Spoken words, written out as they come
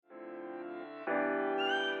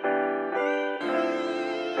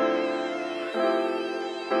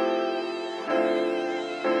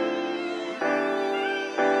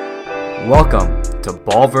Welcome to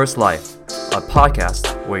Ballverse Life, a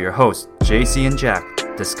podcast where your hosts JC and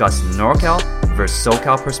Jack discuss NorCal versus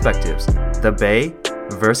SoCal perspectives, the Bay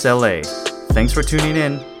versus LA. Thanks for tuning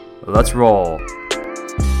in. Let's roll.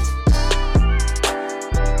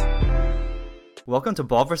 Welcome to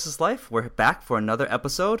Ball vs. Life. We're back for another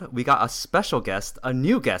episode. We got a special guest, a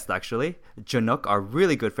new guest actually, Janook, our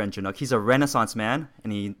really good friend Janook. He's a Renaissance man,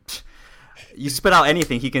 and you spit out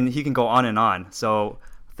anything, he can go on and on. So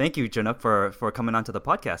thank you, Janook, for coming onto the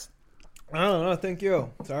podcast. No, thank you.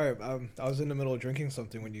 Sorry, I was in the middle of drinking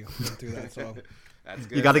something when you went through that. So That's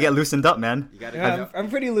good. You got to get loosened up, man. I'm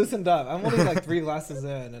pretty loosened up. I'm only like 3 glasses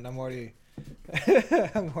in, and I'm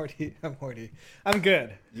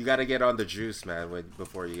good. You got to get on the juice, man,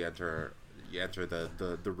 before you enter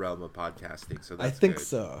the realm of podcasting. So that's I think good.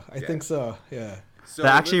 so. I think so. Yeah. So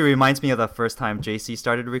That actually reminds me of the first time JC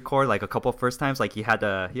started to record, like a couple first times. Like he had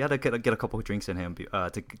to get a couple of drinks in him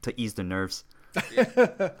to ease the nerves.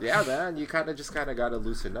 yeah, man, you kind of got to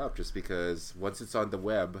loosen up, just because once it's on the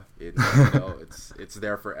web, it's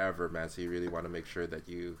there forever, man. So you really want to make sure that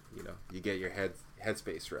you get your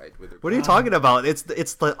headspace right with it. What are you talking about? It's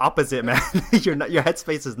the opposite, man. Your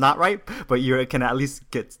headspace is not right, but you can at least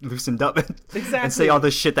get loosened up and say all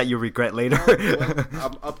the shit that you regret later. Well,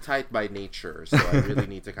 I'm uptight by nature, so I really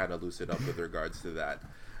need to kind of loosen up with regards to that.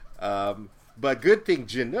 But good thing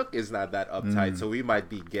Janook is not that uptight, so we might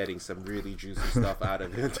be getting some really juicy stuff out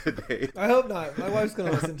of him today. I hope not. My wife's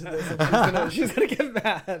gonna listen to this, and she's gonna get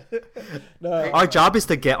mad. No. Our job is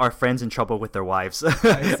to get our friends in trouble with their wives or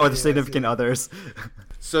the significant others.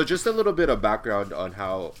 So just a little bit of background on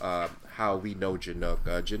how we know Janook.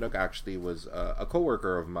 Janook actually was a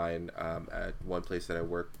coworker of mine at one place that I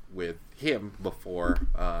worked with him before,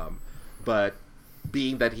 but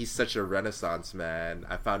being that he's such a Renaissance man,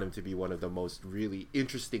 I found him to be one of the most really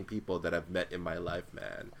interesting people that I've met in my life,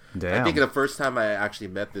 man. Damn. I think the first time I actually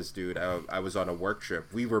met this dude, I was on a work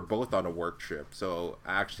trip. We were both on a work trip. So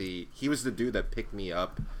he was the dude that picked me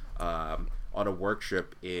up on a work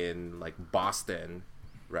trip in like Boston,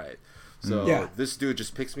 right? So This dude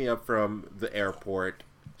just picks me up from the airport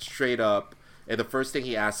straight up, and the first thing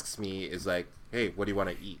he asks me is like, "Hey, what do you want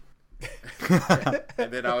to eat?"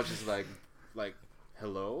 And then I was just like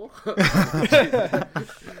hello?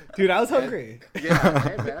 Dude, I was hungry. Yeah,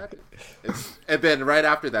 hey, man. And then right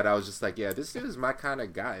after that, I was just like, yeah, this dude is my kind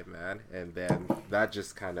of guy, man. And then that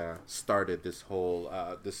just kind of started this whole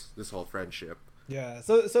this whole friendship. Yeah.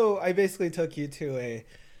 So I basically took you to a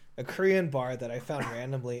Korean bar that I found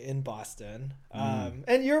randomly in Boston.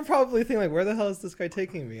 And you're probably thinking like, where the hell is this guy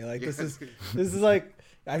taking me? Like this is like,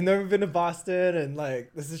 I've never been to Boston, and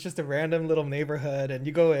like this is just a random little neighborhood, and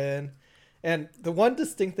you go in. And the one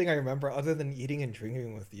distinct thing I remember, other than eating and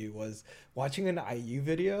drinking with you, was watching an IU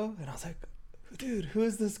video, and I was like, dude, who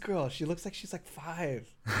is this girl? She looks like she's like 5.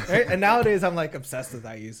 Right? And nowadays I'm like obsessed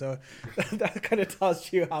with IU, so that kind of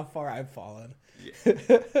tells you how far I've fallen.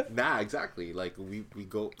 Yeah. Nah, exactly. Like we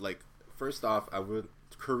go, like, first off,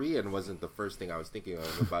 Korean wasn't the first thing I was thinking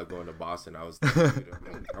of about going to Boston. I was thinking,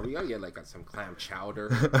 are we gonna get like some clam chowder,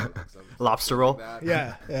 like Lobster roll? Like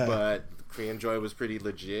Yeah. But Korean Joy was pretty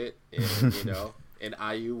legit, and and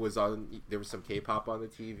IU was on. There was some K-pop on the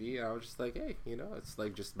TV, and I was just like, hey, it's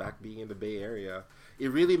like just back being in the Bay Area.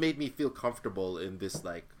 It really made me feel comfortable in this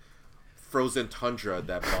like frozen tundra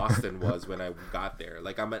that Boston was when I got there.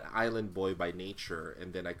 Like, I'm an island boy by nature,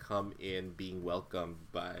 and then I come in being welcomed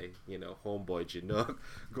by homeboy Janook.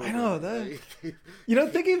 I know that.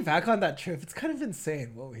 Thinking back on that trip, it's kind of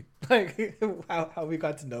insane what we like how we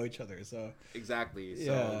got to know each other. So exactly.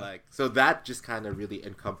 Yeah. So that just kind of really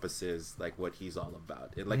encompasses like what he's all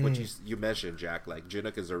about, and like what you mentioned, Jack. Like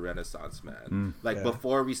Janook is a Renaissance man.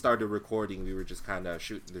 Before we started recording, we were just kind of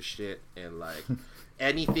shooting the shit, and like.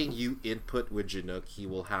 Anything you input with Janook, he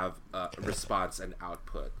will have a response and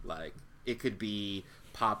output. Like, it could be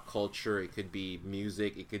pop culture, it could be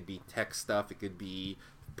music, it could be tech stuff, it could be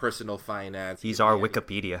personal finance. He's our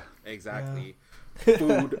Wikipedia. Exactly. Yeah.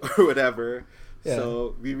 Food or whatever. Yeah.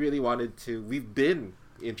 So we really we've been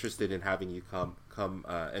interested in having you come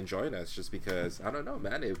and join us, just because, I don't know,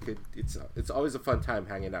 man, it's always a fun time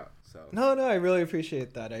hanging out. So No, I really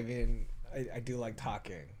appreciate that. I mean, I do like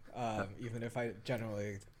talking. Even if I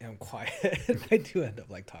generally am quiet, I do end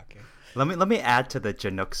up like talking. Let me add to the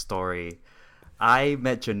Janook story. I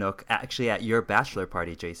met Janook actually at your bachelor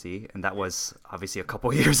party, JC, and that was obviously a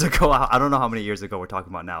couple years ago. I don't know how many years ago we're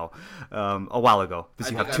talking about now. A while ago,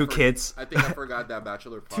 because you have 2 kids. I think I forgot that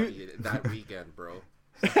bachelor party that weekend, bro.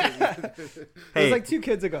 It was like 2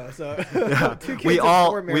 kids ago, so yeah. 2 kids we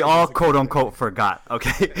all ago. quote unquote forgot.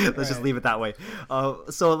 Okay, let's just leave it that way.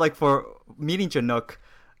 So like for meeting Janook,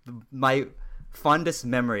 my fondest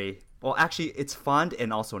memory, well, actually, it's fond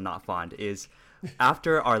and also not fond, is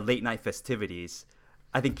after our late night festivities,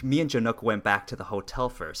 I think me and Janook went back to the hotel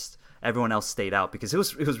first. Everyone else stayed out because it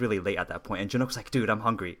was really late at that point. And Janook was like, dude, I'm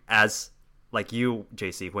hungry. As like you,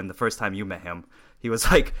 JC, when the first time you met him, he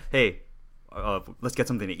was like, hey, let's get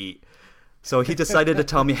something to eat. So he decided to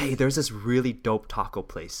tell me, hey, there's this really dope taco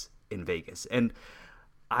place in Vegas. And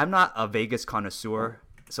I'm not a Vegas connoisseur,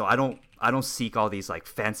 so I don't seek all these like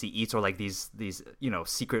fancy eats or like these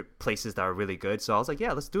secret places that are really good. So I was like,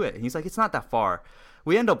 yeah, let's do it. And he's like, it's not that far.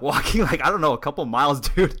 We end up walking like, I don't know, a couple miles,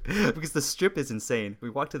 dude, because the strip is insane. We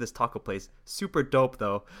walked to this taco place, super dope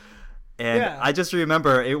though. And I just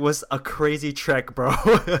remember it was a crazy trek, bro.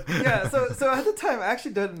 Yeah, so at the time, I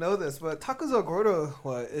actually didn't know this, but Tacos El Gordo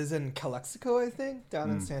is in Calexico, I think, down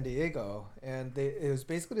in San Diego. And it was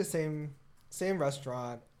basically the same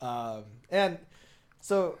restaurant. And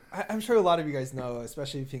so I'm sure a lot of you guys know,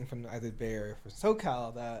 especially being from either the Bay Area or from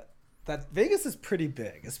SoCal, that Vegas is pretty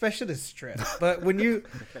big, especially the Strip. But when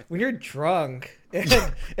you're drunk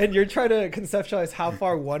and you're trying to conceptualize how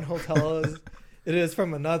far one hotel it is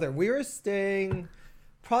from another, we were staying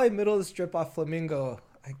probably middle of the Strip off Flamingo,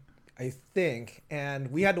 I think,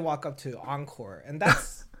 and we had to walk up to Encore, and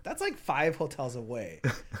that's like 5 hotels away.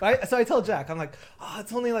 So I tell Jack, I'm like, oh,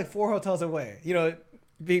 it's only like 4 hotels away,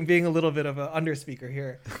 being a little bit of an underspeaker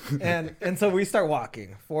here. And so we start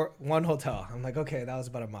walking for one hotel. I'm like, okay, that was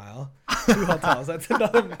about a mile. 2 hotels, that's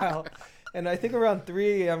another mile. And I think around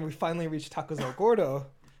 3 a.m. we finally reached Tacos El Gordo.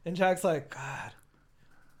 And Jack's like, God,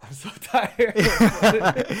 I'm so tired.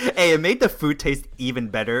 Hey, it made the food taste even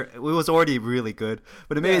better. It was already really good,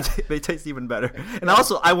 but it made it taste even better. And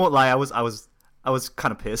also, I won't lie, I was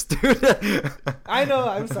kind of pissed, dude. I know.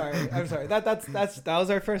 I'm sorry. That was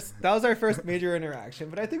our first major interaction,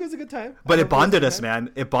 but I think it was a good time. But it bonded us,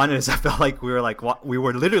 man. It bonded us. I felt like we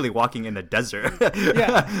were literally walking in the desert.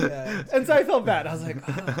 Yeah. And so I felt bad. I was like,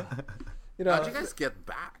 how'd you guys get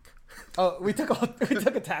back? Oh, we took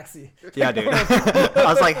a taxi. Yeah, dude. I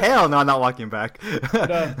was like, hell no, I'm not walking back.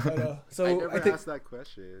 I know. So I never think, asked that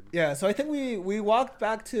question. Yeah, so I think we walked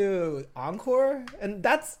back to Encore, and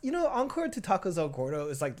that's Encore to Tacos El Gordo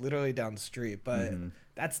is like literally down the street, but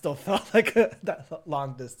that still felt like that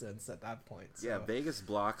long distance at that point. So. Yeah, Vegas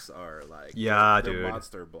blocks are like they're dude,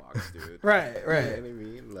 monster blocks, dude. Right. You know what I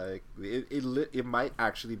mean? Like it might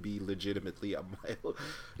actually be legitimately a mile.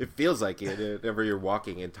 It feels like it whenever you're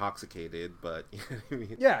walking intoxicated, but you know what I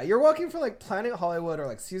mean? Yeah, you're walking from like Planet Hollywood or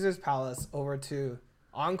like Caesar's Palace over to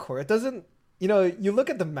Encore. It doesn't, you look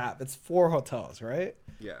at the map, it's 4 hotels, right?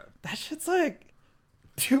 Yeah. That shit's like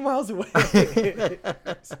 2 miles away.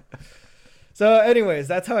 So anyways,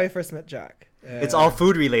 that's how I first met Jack. It's all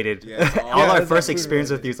food related. Yeah, all our first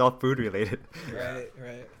experience with you is all food related. Right.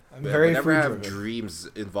 I'm But very whenever I have food-driven. dreams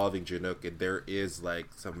involving Chinook, there is like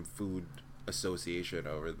some food association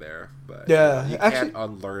over there. But Yeah, you actually- can't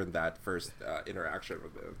unlearn that first interaction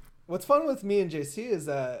with him. What's fun with me and JC is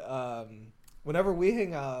that whenever we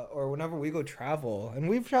hang out or whenever we go travel, and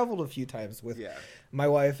we've traveled a few times with my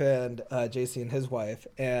wife and JC and his wife,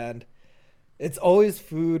 and it's always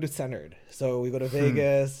food centered. So we go to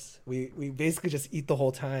Vegas, we basically just eat the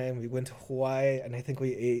whole time. We went to Hawaii, and I think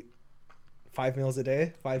we ate 5 meals a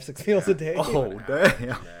day, 6 meals a day. Oh, damn.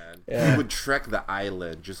 Man. Yeah. We would trek the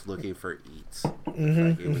island just looking for eats.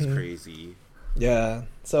 Like, it was crazy. Yeah. And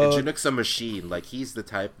So Chinook's a machine. Like, he's the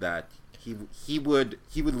type that he would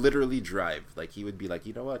literally drive. Like, he would be like,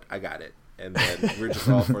 you know what, I got it. And then we're just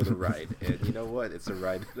all for the ride. And you know what, it's a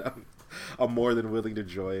ride that I'm more than willing to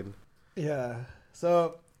join. yeah.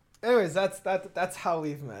 So anyways, that's how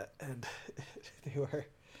we've met, and they were.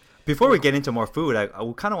 Before we get into more food, I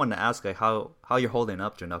kind of want to ask like how you're holding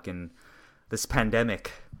up, Janook, in this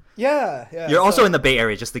pandemic. Yeah. You're also in the Bay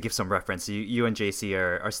Area, just to give some reference. You and JC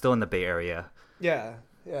are still in the Bay Area. Yeah.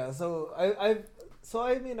 So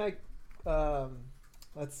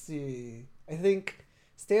let's see. I think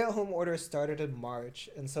stay-at-home orders started in March,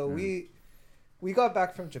 and so we got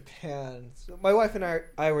back from Japan. So my wife and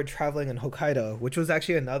I were traveling in Hokkaido, which was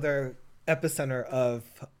actually another epicenter of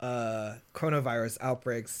coronavirus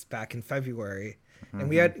outbreaks back in February. And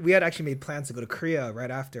we had actually made plans to go to Korea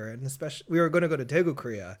right after, and especially we were going to go to Daegu,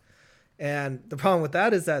 Korea. And the problem with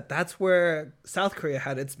that is that that's where South Korea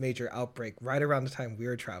had its major outbreak right around the time we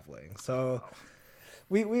were traveling. So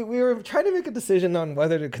we were trying to make a decision on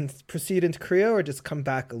whether to proceed into Korea or just come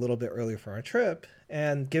back a little bit earlier for our trip.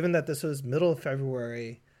 And given that this was middle of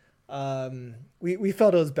February, we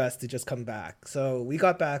felt it was best to just come back. So we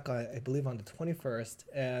got back, I believe, on the 21st,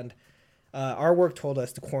 and our work told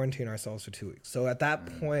us to quarantine ourselves for 2 weeks. So at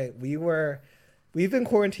that point, we were we've been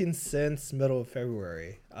quarantined since middle of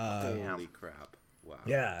February. Holy crap! Wow.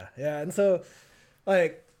 Yeah, and so,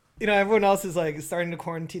 like, everyone else is like starting to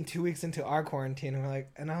quarantine 2 weeks into our quarantine,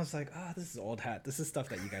 and I was like, oh, this is old hat. This is stuff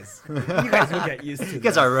that you guys will get used to. You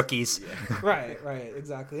guys are rookies. Right,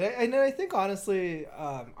 exactly. And I think honestly,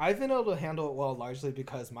 I've been able to handle it well, largely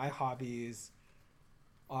because my hobbies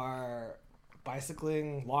are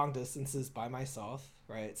bicycling long distances by myself,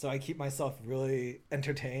 right? So I keep myself really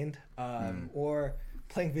entertained, or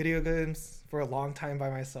playing video games for a long time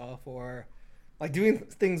by myself, or like doing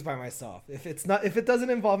things by myself. If it doesn't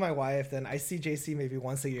involve my wife, then I see JC maybe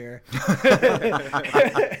once a year,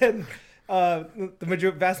 and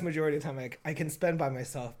the vast majority of the time I can spend by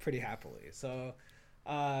myself pretty happily. So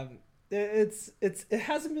it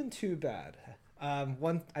hasn't been too bad.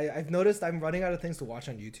 I've noticed I'm running out of things to watch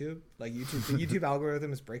on YouTube. Like the YouTube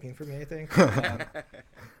algorithm is breaking for me, I think.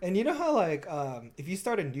 And you know how like if you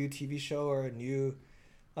start a new TV show or a new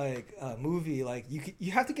movie, like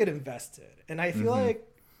you have to get invested. And I feel like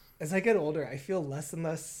as I get older, I feel less and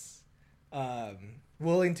less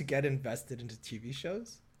willing to get invested into TV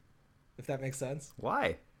shows, if that makes sense.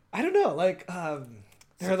 Why? I don't know. Like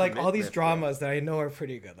there are like all these dramas that I know are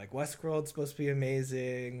pretty good. Like Westworld's supposed to be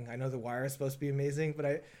amazing. I know The Wire is supposed to be amazing, but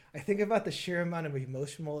I think about the sheer amount of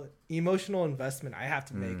emotional investment I have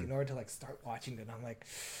to make in order to like start watching it. And I'm like,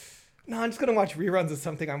 no, I'm just gonna watch reruns of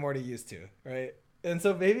something I'm already used to, right? And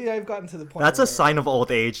so maybe I've gotten to the point. That's a sign of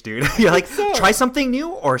old age, dude. You're like, try something new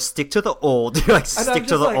or stick to the old. You're like, stick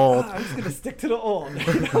to the old. I'm just gonna stick to the old,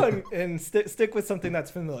 and stick with something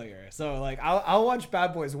that's familiar. So like, I'll watch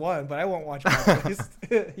Bad Boys 1, but I won't watch Bad Boys.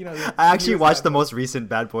 I actually watched the most recent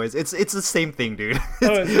Bad Boys. It's the same thing, dude.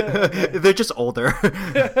 Okay. They're just older.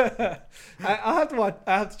 I'll have to watch.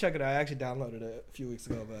 I have to check it out. I actually downloaded it a few weeks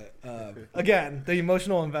ago, but again, the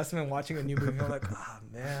emotional investment in watching a new movie. I'm like, oh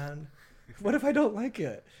man. What if I don't like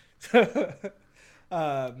it?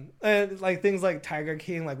 And like things like Tiger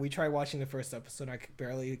King, like we tried watching the first episode, and I could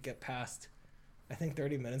barely get past, I think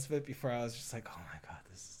 30 minutes of it before I was just like, oh my god,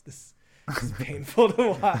 this is painful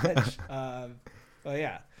to watch. But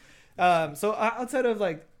yeah, so outside of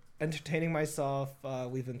like entertaining myself,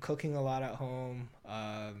 we've been cooking a lot at home.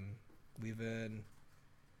 We've been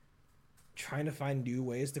trying to find new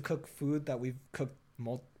ways to cook food that we've cooked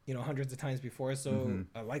hundreds of times before. So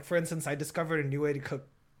like for instance, I discovered a new way to cook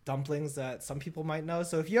dumplings that some people might know.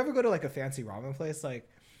 So if you ever go to like a fancy ramen place, like,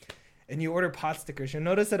 and you order pot stickers, you'll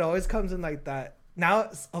notice it always comes in like that.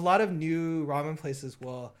 Now a lot of new ramen places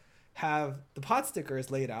will have the pot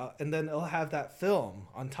stickers laid out, and then it'll have that film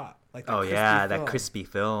on top, like that crispy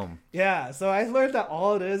film. Yeah, so I learned that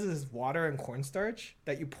all it is water and cornstarch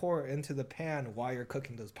that you pour into the pan while you're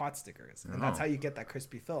cooking those pot stickers, and that's how you get that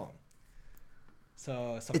crispy film.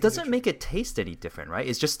 So it doesn't make it taste any different, right?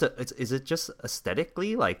 Is it just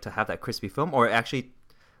aesthetically, like, to have that crispy film, or it actually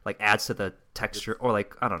like adds to the texture, or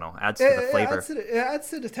like, I don't know, adds to the flavor? It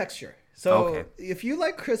adds to the texture. So if you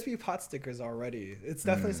like crispy pot stickers already, it's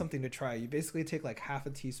definitely something to try. You basically take like half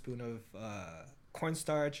a teaspoon of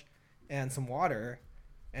cornstarch and some water,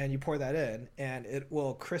 and you pour that in, and it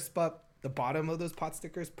will crisp up the bottom of those pot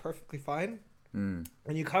stickers perfectly fine. And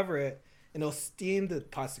you cover it, and it'll steam the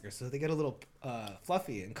pot stickers so they get a little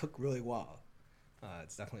fluffy and cook really well.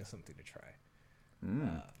 It's definitely something to try.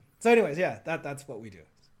 So anyways, yeah, that's what we do.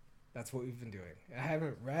 That's what we've been doing. I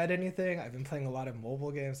haven't read anything. I've been playing a lot of mobile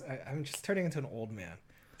games. I'm just turning into an old man.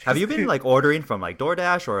 Have you been like ordering from like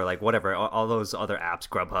DoorDash or like whatever, all those other apps,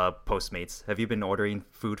 Grubhub, Postmates? Have you been ordering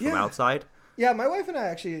food from outside? Yeah, my wife and I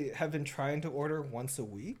actually have been trying to order once a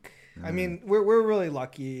week. I mean, we're really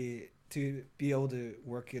lucky to be able to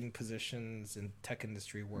work in positions in tech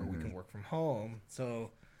industry where we can work from home.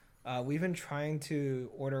 So we've been trying to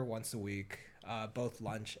order once a week, both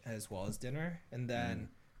lunch as well as dinner, and then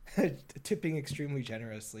tipping extremely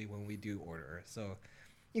generously when we do order. So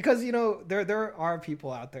because there are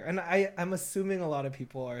people out there, and I'm assuming a lot of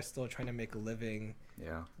people are still trying to make a living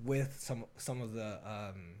with some of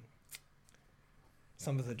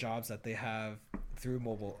the jobs that they have through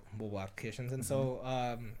mobile applications. And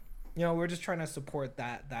so we're just trying to support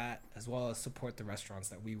that as well as support the restaurants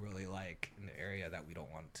that we really like in the area that we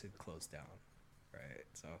don't want to close down, right?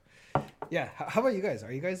 So yeah, how about you guys?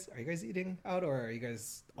 Are you guys eating out, or are you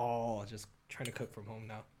guys all just trying to cook from home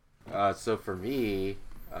now? So for me,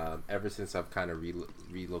 ever since I've kind of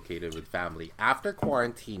relocated with family after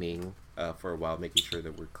quarantining for a while, making sure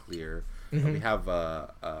that we're clear, we have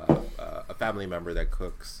a family member that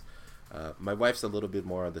cooks. My wife's a little bit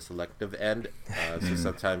more on the selective end, so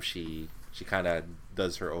sometimes she kind of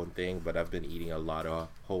does her own thing, but I've been eating a lot of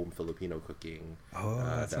home Filipino cooking.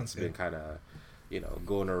 That that's been kind of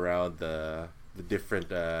going around the the different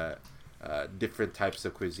types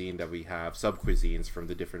of cuisine that we have, sub cuisines from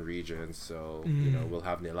the different regions. So we'll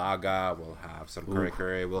have nilaga, we'll have some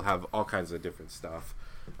curry, we'll have all kinds of different stuff.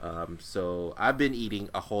 So I've been eating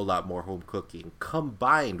a whole lot more home cooking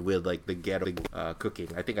combined with like the ghetto cooking.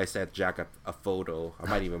 I think I sent Jack a photo. I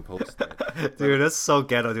might even post it. Dude, that's so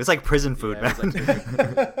ghetto. Dude. It's like prison food, man.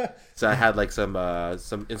 Like so I had like some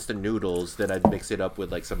instant noodles. Then I'd mix it up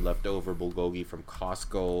with like some leftover bulgogi from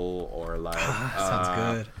Costco or like Sounds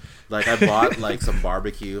good. Like I bought like some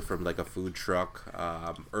barbecue from like a food truck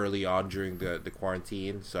early on during the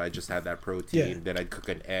quarantine. So I just had that protein. Yeah. Then I'd cook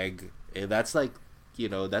an egg, and that's like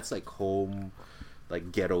that's like home,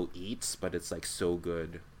 like ghetto eats, but it's like so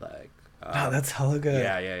good. Like that's hella good.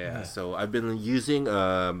 Yeah. So I've been using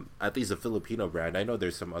at least a Filipino brand. I know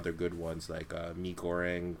there's some other good ones like Mi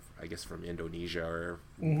Goreng, I guess from Indonesia, or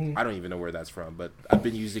I don't even know where that's from. But I've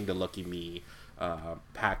been using the Lucky Me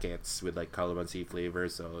packets with like calamansi flavor,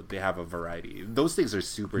 so they have a variety. Those things are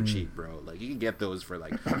super cheap, bro. Like you can get those for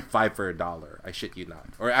like $5 for $1. I shit you not.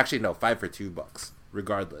 Or actually no, $5 for $2.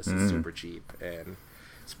 Regardless, it's super cheap, and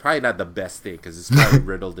it's probably not the best thing because it's probably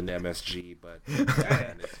riddled in MSG. But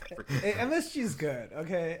man, MSG is good.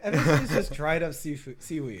 Okay, MSG is just dried up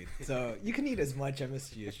seaweed, so you can eat as much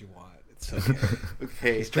MSG as you want. It's okay.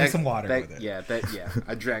 Okay, just drink some water with it. Yeah,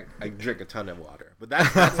 I drank a ton of water, but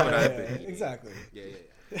that's what I've been eating. Exactly. Yeah.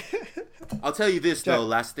 I'll tell you this though.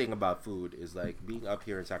 Last thing about food is like being up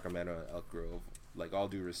here in Sacramento and Elk Grove. Like all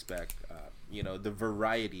due respect, the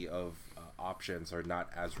variety of options are not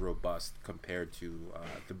as robust compared to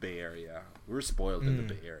the Bay Area. We're spoiled in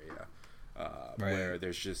the Bay Area, where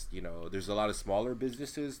there's just there's a lot of smaller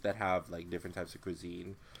businesses that have like different types of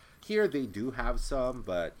cuisine. Here they do have some,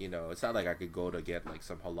 but it's not like I could go to get like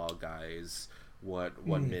some halal guys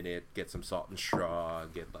one minute, get some salt and straw,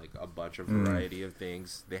 get like a bunch of variety of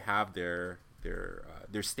things. They have their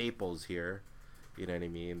staples here. You know what I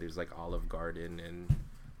mean? There's like Olive Garden and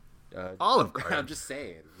Olive Garden. I'm just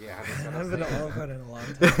saying. Yeah, I haven't been to Olive Garden in a long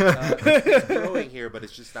time. it's growing here, but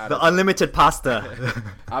it's just not the unlimited pasta.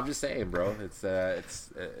 I'm just saying, bro. It's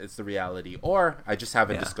the reality. Or I just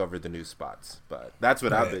haven't discovered the new spots. But that's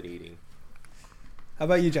what I've been eating. How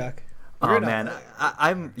about you, Jack? Oh man,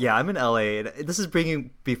 I'm in LA. This is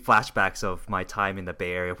bringing me flashbacks of my time in the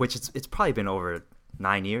Bay Area, which it's probably been over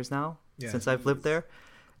 9 years now since I've lived there.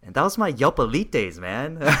 And that was my Yelp Elite days,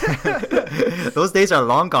 man. Those days are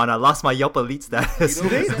long gone. I lost my Yelp Elite status. Do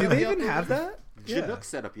they even have that? Chinook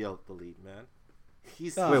set up Yelp Elite, man.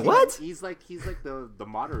 Wait, what? He's like the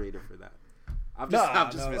moderator for that. I'm just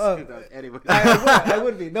anyway. I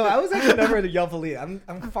would be. No, I was actually never in the Yelp Elite.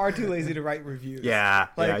 I'm far too lazy to write reviews. Yeah,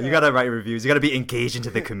 you gotta write reviews. You gotta be engaged into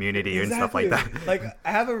the community and stuff like that. Like I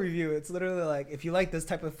have a review. It's literally like, if you like this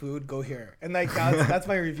type of food, go here. And like that's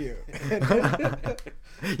my review.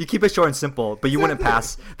 You keep it short and simple, but you wouldn't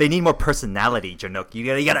pass. They need more personality, Janook.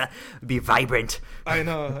 You gotta be vibrant. I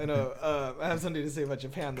know. I have something to say about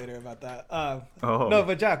Japan later about that. No,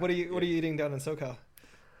 but Jack, what are you eating down in SoCal?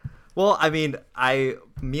 Well, I mean,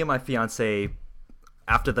 me and my fiance,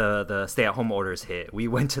 after the stay-at-home orders hit, we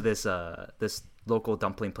went to this local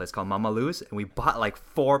dumpling place called Mama Lou's, and we bought like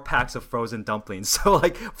 4 packs of frozen dumplings, so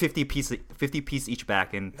like 50 piece each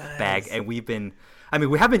bag, and we have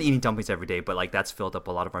been eating dumplings every day, but like that's filled up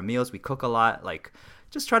a lot of our meals. We cook a lot, like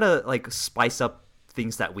just try to like spice up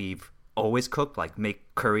things that we've always cooked, like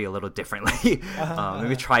make curry a little differently.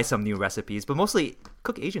 Maybe try some new recipes, but mostly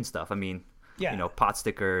cook Asian stuff. I mean, pot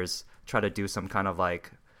stickers, try to do some kind of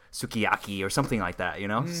like sukiyaki or something like that,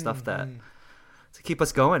 stuff that to keep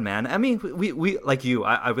us going, man. I mean, we like you,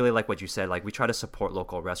 I really like what you said. Like we try to support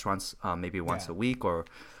local restaurants, maybe once a week, or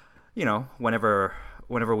whenever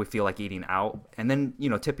we feel like eating out, and then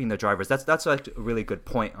tipping the drivers. That's like a really good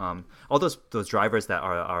point. All those drivers that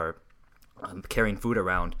are carrying food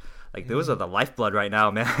around, like those are the lifeblood right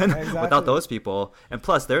now, man. Exactly. Without those people, and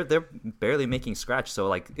plus they're barely making scratch, so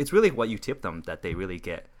like it's really what you tip them that they really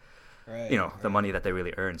get, the money that they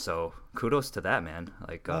really earn. So kudos to that, man.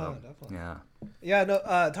 Like definitely.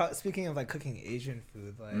 Speaking of like cooking Asian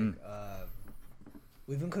food, like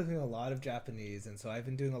we've been cooking a lot of Japanese, and so I've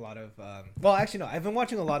been doing a lot of I've been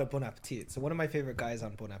watching a lot of Bon Appetit. So one of my favorite guys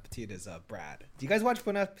on Bon Appetit is Brad. Do you guys watch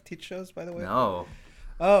Bon Appetit shows, by the way? No.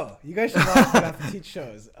 Oh, you guys should watch Bon Appetit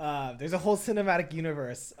shows. There's a whole cinematic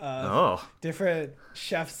universe of different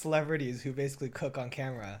chef celebrities who basically cook on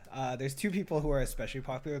camera. There's 2 people who are especially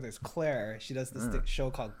popular. There's Claire. She does this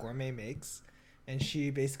show called Gourmet Makes, and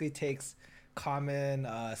she basically takes common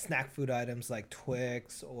snack food items like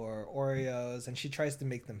Twix or Oreos, and she tries to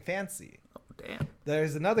make them fancy. Oh, damn.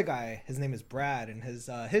 There's another guy. His name is Brad, and his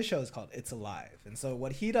show is called It's Alive. And so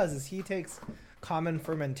what he does is he takes common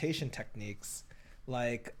fermentation techniques,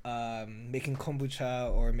 like making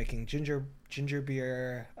kombucha or making ginger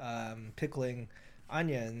beer, pickling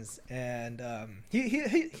onions, and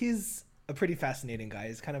he's a pretty fascinating guy.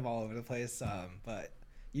 He's kind of all over the place, but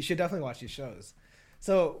you should definitely watch these shows.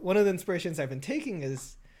 So one of the inspirations I've been taking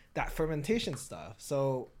is that fermentation stuff.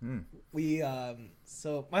 So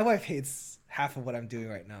so my wife hates half of what I'm doing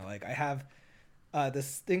right now. Like I have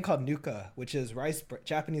this thing called Nuka, which is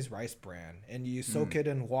Japanese rice bran, and you soak it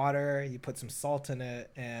in water, you put some salt in it,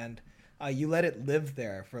 and you let it live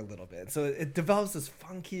there for a little bit. So it develops this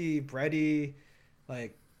funky, bready,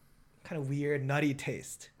 like kind of weird, nutty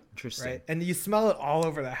taste. Interesting. Right? And you smell it all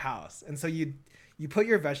over the house. And so you put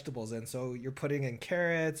your vegetables in. So you're putting in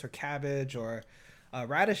carrots or cabbage or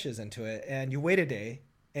radishes into it, and you wait a day,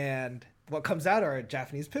 and what comes out are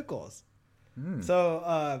Japanese pickles.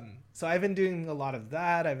 So so I've been doing a lot of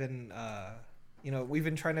that. I've been we've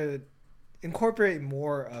been trying to incorporate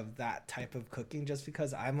more of that type of cooking, just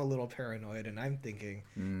because I'm a little paranoid and I'm thinking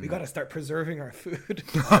we got to start preserving our food.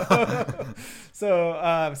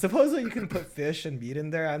 So supposedly you can put fish and meat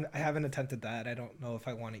in there. I haven't attempted that. I don't know if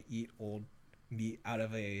I want to eat old meat out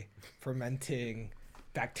of a fermenting,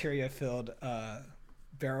 bacteria-filled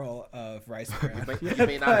barrel of rice bran. You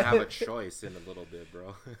may not have a choice in a little bit,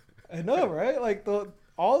 bro. I know, right? Like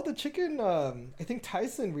all the chicken. I think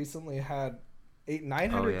Tyson recently had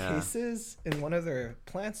 900 cases in one of their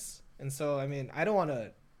plants, and so I mean, I don't want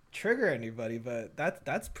to trigger anybody, but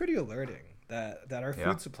that's pretty alerting that our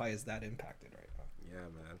food supply is that impacted right now. Yeah,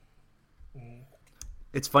 man.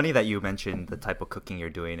 It's funny that you mentioned the type of cooking you're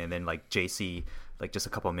doing, and then like JC, like just a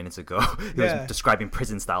couple of minutes ago, he was describing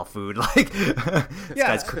prison style food. Like this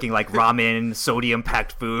guy's cooking like ramen, sodium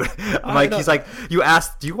packed food. I'm like, he's like, you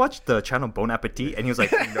asked, do you watch the channel Bon Appetit? And he was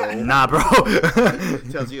like, no, nah, bro.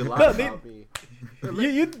 Tells you a lot about me.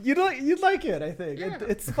 You'd like it, I think. Yeah.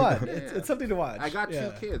 It's fun. Yeah. It's something to watch. I got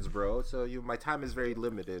 2 kids, bro. So my time is very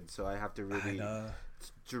limited. So I have to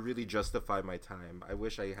really justify my time. I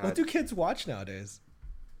wish I had. What do kids watch nowadays?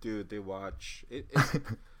 Dude, they watch it.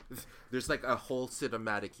 There's like a whole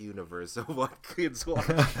cinematic universe of what kids watch.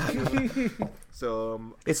 So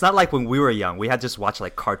it's not like when we were young. We had just watched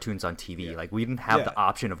like cartoons on TV. Yeah. Like we didn't have the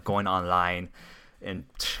option of going online and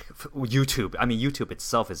YouTube. I mean, YouTube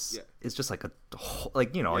itself is just like a whole,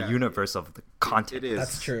 like a universe of the content. It is.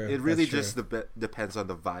 That's true. It really just depends on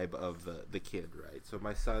the vibe of the kid, right? So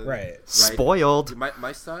my son, spoiled.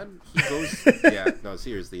 My son, he goes. No,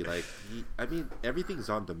 seriously. Like, I mean, everything's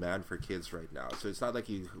on demand for kids right now. So it's not like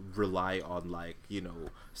you rely on like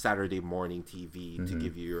Saturday morning TV to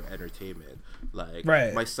give you your entertainment. Like,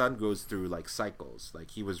 my son goes through like cycles.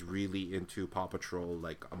 Like he was really into Paw Patrol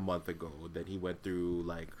like a month ago. Then he went through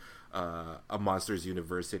like a Monsters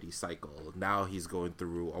University cycle. Now he's going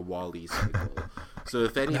through a Wall-E cycle. So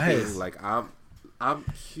if anything, like I'm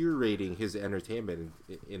curating his entertainment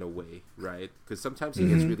in a way, right? Because sometimes he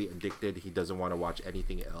gets really addicted. He doesn't want to watch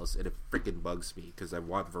anything else, and it freaking bugs me because I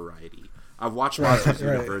want variety. I've watched Monsters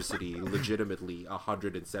University legitimately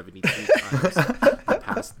 173 times the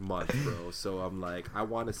past month, bro. So I'm like, I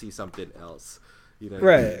want to see something else. You know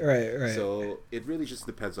what I mean? Right. So it really just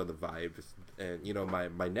depends on the vibe. And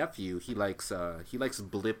my nephew, he likes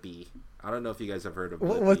Blippi. I don't know if you guys have heard of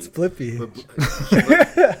Blippi. What's Blippi?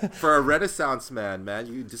 But for a Renaissance man,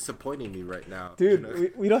 you're disappointing me right now.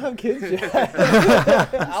 Dude, we don't have kids yet.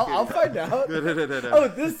 I'll find out. No. Oh,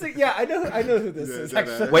 this thing, I know who this is.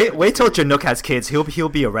 Actually. Wait till Janook has kids. He'll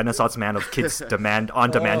be a Renaissance man of kids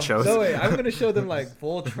on-demand shows. No way, I'm gonna show them like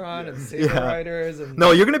Voltron and Saber Riders and.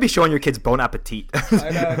 No, you're gonna be showing your kids Bon Appetit. I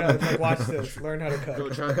know. It's like, watch this. Learn how to cook. Bro,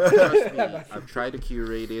 trust me. I've tried to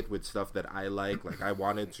curate it with stuff that I like. Like I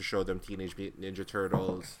wanted to show them Teenage Mutant Ninja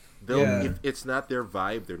Turtles. If it's not their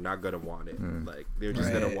vibe, they're not gonna want it. Like they're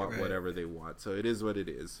just gonna want whatever they want. So it is what it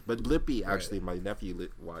is. But Blippi, actually, my nephew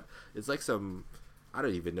it's like some, I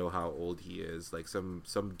don't even know how old he is. Like some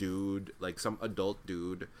dude, like some adult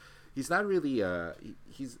dude. He's not really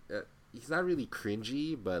he's not really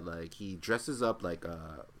cringy, but like he dresses up like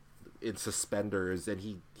in suspenders, and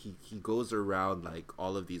he goes around like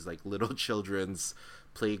all of these like little children's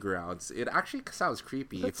playgrounds. It actually sounds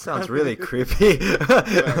creepy. It sounds really creepy.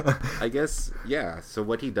 I guess so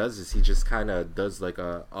what he does is he just kind of does like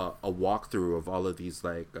a walkthrough of all of these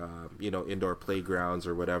like indoor playgrounds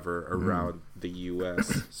or whatever around the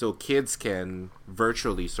US, so kids can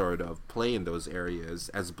virtually sort of play in those areas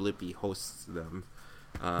as Blippi hosts them.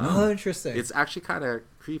 Interesting. It's actually kind of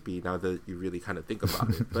creepy now that you really kind of think about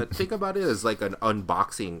it. But think about it as like an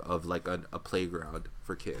unboxing of like a playground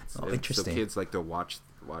for kids. Interesting. So kids like to watch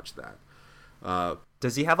that.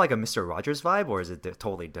 Does he have like a Mr. Rogers vibe, or is it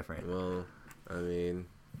totally different? Well, I mean,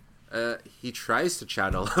 he tries to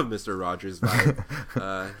channel Mr. Rogers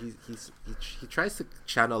vibe. He tries to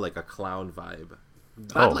channel like a clown vibe,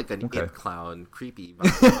 not like an it clown, creepy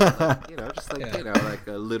vibe. Like, just like like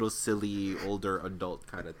a little silly older adult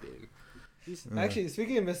kind of thing. Actually,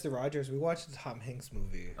 speaking of Mr. Rogers, we watched the Tom Hanks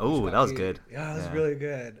movie. Oh, that was good. Yeah, it was really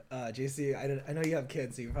good. JC, I know you have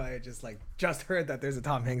kids, so you probably just heard that there's a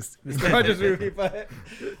Tom Hanks Mr. Rogers movie, but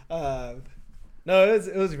no,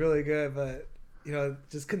 it was really good. But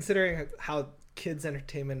just considering how kids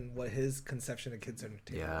entertainment, what his conception of kids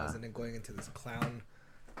entertainment was, and then going into this clown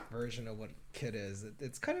version of what kid is,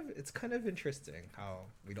 it's kind of interesting how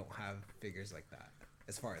we don't have figures like that,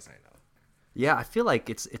 as far as I know. Yeah, I feel like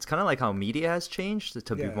it's kind of like how media has changed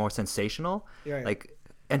to be more sensational. Yeah. Like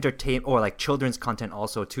entertain or like children's content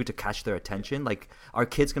also too to catch their attention. Like, are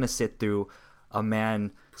kids gonna sit through a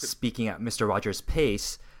man speaking at Mr. Rogers'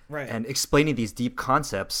 pace and explaining these deep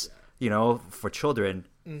concepts, for children?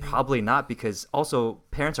 Probably not, because also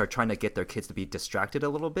parents are trying to get their kids to be distracted a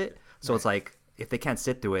little bit. So it's like, if they can't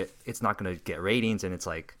sit through it, it's not gonna get ratings, and it's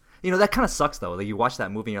like, that kind of sucks though. Like, you watch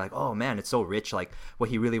that movie and you're like, oh man, it's so rich, like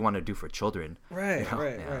what he really wanted to do for children. Right.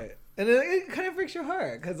 And it kind of breaks your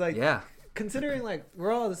heart, because considering like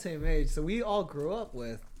we're all the same age, so we all grew up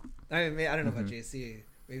with. I don't know about JC.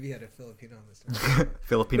 Maybe he had a Filipino Mr.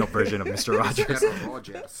 Filipino version of Mr. Rogers.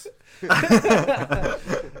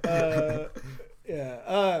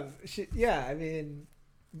 I mean,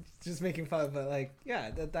 just making fun, but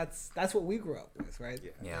that's what we grew up with, right?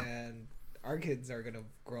 Yeah. And our kids are gonna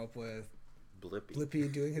grow up with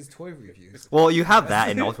Blippi doing his toy reviews. Well, you have that,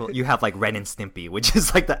 and also you have like Ren and Stimpy, which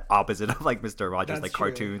is like the opposite of like Mr. Rogers, That's like true.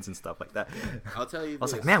 Cartoons and stuff like that. I'll tell you. I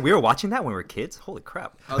was like, man, we were watching that when we were kids. Holy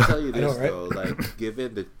crap! I'll tell you this though, like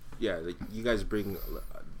given the you guys bring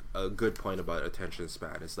a good point about attention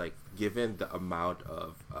span. It's like, given the amount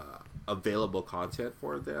of available content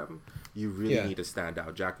for them, you really need to stand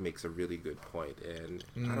out. Jack makes a really good point, and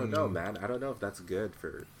I don't know, man. I don't know if that's good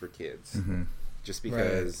for kids, just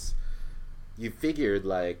because you figured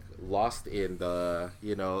like lost in the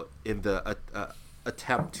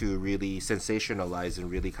attempt to really sensationalize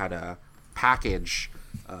and really kind of package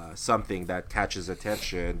something that catches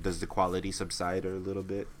attention. Does the quality subside a little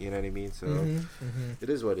bit? You know what I mean? So it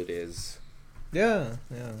is what it is. Yeah.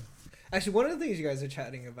 Actually, one of the things you guys are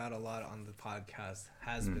chatting about a lot on the podcast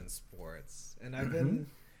has been sports, and I've been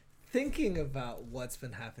thinking about what's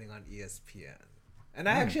been happening on ESPN. And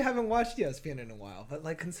I actually haven't watched ESPN in a while, but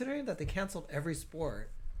like, considering that they canceled every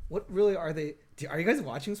sport, what really are they? Are you guys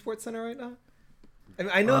watching SportsCenter right now? I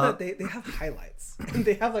mean, I know that they have highlights and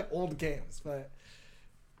they have like old games, but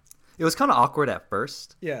it was kind of awkward at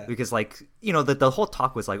first. Yeah. Because like, the whole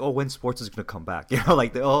talk was like, oh, when sports is going to come back?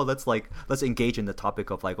 Let's engage in the topic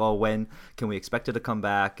of like, oh, when can we expect it to come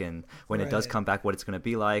back? And when it does come back, what it's going to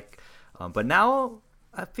be like. But now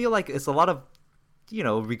I feel like it's a lot of,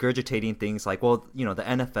 regurgitating things like, well, the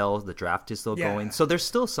NFL, the draft is still going. So there's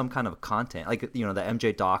still some kind of content, like, the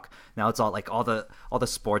MJ doc. Now it's all like all the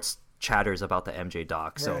sports chatters about the MJ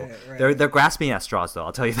doc. So they're grasping at straws, though.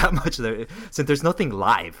 I'll tell you that much. Since there's nothing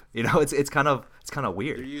live, it's kind of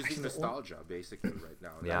weird. They're using nostalgia basically right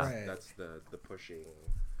now. That's the pushing.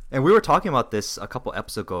 And we were talking about this a couple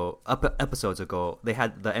episodes ago. The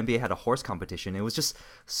NBA had a horse competition. It was just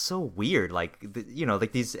so weird. Like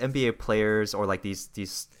like these NBA players or like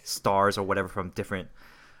these stars or whatever from different,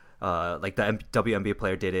 like the WNBA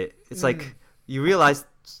player did it. It's like you realize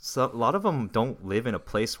a lot of them don't live in a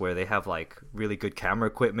place where they have like really good camera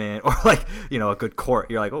equipment or like a good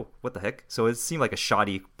court. You're like, oh, what the heck? So it seemed like a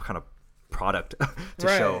shoddy kind of product to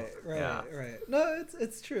show. Right. No,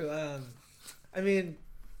 it's true. I mean,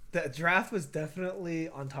 the draft was definitely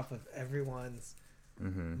on top of everyone's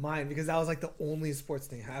mind, because that was like the only sports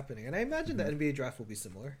thing happening, and I imagine the NBA draft will be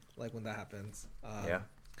similar, like when that happens.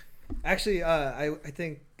 Actually, I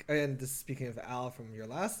think, and this is speaking of Al from your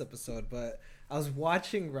last episode, but I was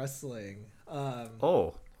watching wrestling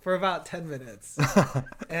for about 10 minutes,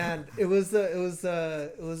 and it was a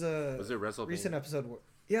recent episode where,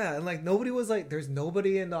 and like nobody was like, there's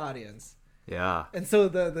nobody in the audience. Yeah. And so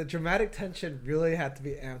the dramatic tension really had to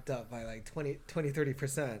be amped up by like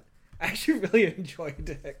 30%. I actually really enjoyed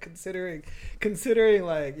it, considering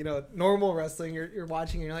like, normal wrestling, you're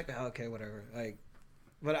watching and you're like, oh, okay, whatever. Like,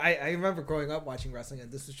 but I remember growing up watching wrestling,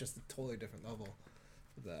 and this is just a totally different level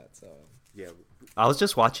of that. So yeah, I was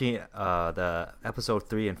just watching the episode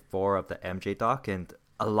 3 and 4 of the MJ doc, and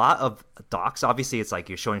a lot of docs, obviously it's like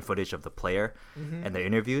you're showing footage of the player and the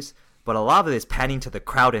interviews. but a lot of it is panning to the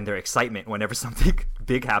crowd and their excitement whenever something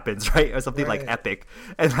big happens, right? Or something like epic.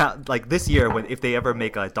 And like this year, if they ever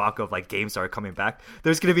make a doc of like GameStar coming back,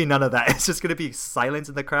 there's gonna be none of that. It's just gonna be silence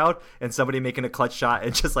in the crowd and somebody making a clutch shot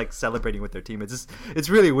and just like celebrating with their team. It's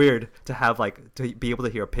really weird to have like to be able to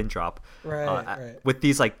hear a pin drop, with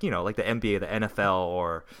these like like the NBA, the NFL,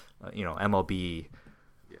 or MLB.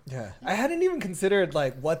 Yeah, I hadn't even considered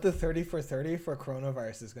like what the 30 for 30 for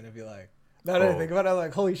coronavirus is going to be like. Now that I think about it, I'm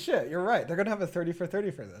like, holy shit, you're right. They're going to have a 30 for 30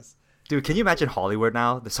 for this. Dude, can you imagine Hollywood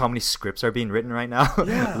now? There's how many scripts are being written right now.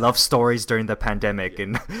 Yeah. Love stories during the pandemic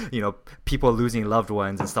and, people losing loved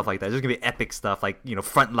ones and stuff like that. There's going to be epic stuff like,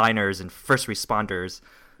 frontliners and first responders,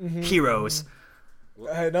 heroes.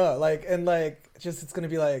 I know, it's gonna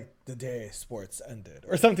be like the day sports ended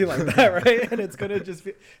or something like that, right? And it's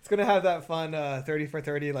gonna have that fun 30 for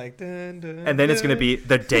 30 like dun, dun, and then it's gonna be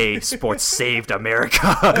the day sports saved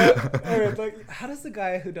America. Like, how does the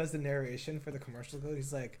guy who does the narration for the commercial go?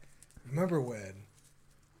 He's like, remember when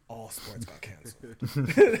all sports got canceled?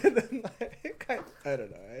 I don't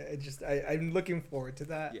know. I'm looking forward to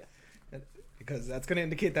that. Yeah. Because that's gonna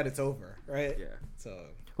indicate that it's over, right? Yeah. So.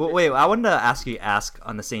 Well, wait, I wanted to ask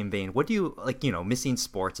on the same vein. What do you, missing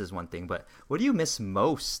sports is one thing, but what do you miss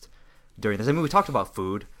most during this? I mean, we talked about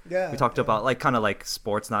food. Yeah. We talked about,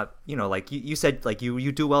 sports, not, you said,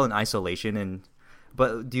 you do well in isolation,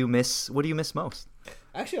 but what do you miss most?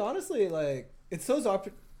 Actually, honestly, it's those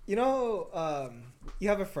you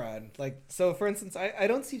have a friend. So, for instance, I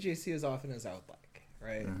don't see JC as often as I would like,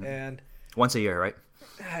 right? Mm-hmm. And once a year, right?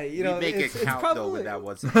 We make it count probably, though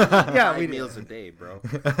with that once. Yeah, 5 meals a day, bro.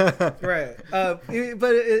 Right.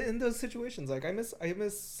 But in those situations, I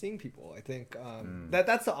miss seeing people. I think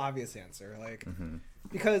that's the obvious answer.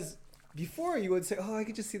 Because before you would say, oh, I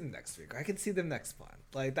could just see them next week, or I could see them next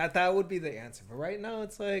month. That would be the answer. But right now,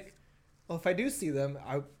 it's like, well, if I do see them,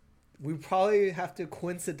 we probably have to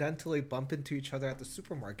coincidentally bump into each other at the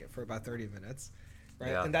supermarket for about 30 minutes,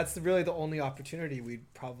 right? Yeah. And that's really the only opportunity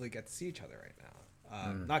we'd probably get to see each other right now.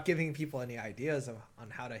 Not giving people any ideas on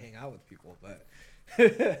how to hang out with people, but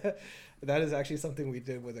that is actually something we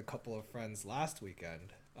did with a couple of friends last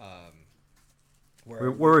weekend.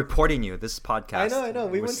 We're reporting you this podcast. I know.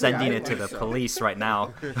 We're sending it to the police right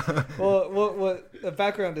now. Well, the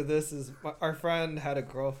background to this is our friend had a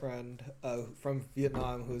girlfriend from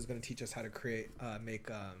Vietnam who was going to teach us how to make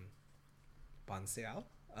bánh xèo,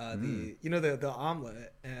 the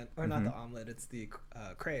omelet not the omelet, it's the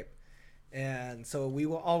crepe. And so we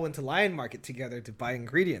all went to Lion Market together to buy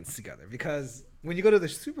ingredients together, because when you go to the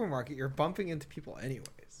supermarket, you're bumping into people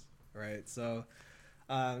anyways, right? So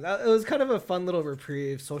it was kind of a fun little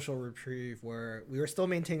social reprieve, where we were still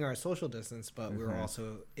maintaining our social distance, but we were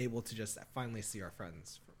also able to just finally see our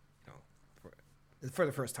friends, for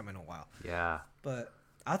the first time in a while. Yeah. But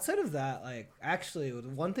outside of that, actually,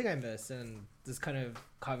 one thing I miss, and this kind of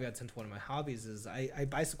caveats into one of my hobbies, is I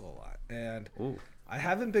bicycle a lot. And ooh. I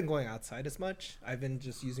haven't been going outside as much. I've been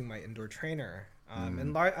just using my indoor trainer.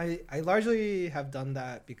 And I largely have done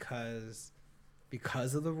that because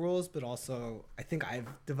of the rules, but also I think I've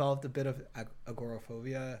developed a bit of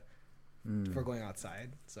agoraphobia for going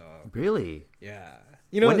outside. So really? Yeah.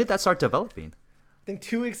 When did that start developing? I think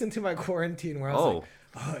 2 weeks into my quarantine, where I was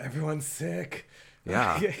everyone's sick.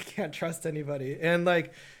 Yeah. I can't trust anybody. And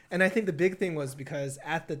I think the big thing was because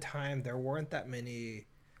at the time there weren't that many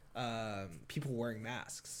people wearing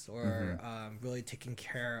masks or really taking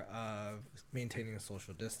care of maintaining a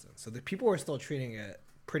social distance. So the people were still treating it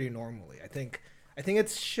pretty normally. I think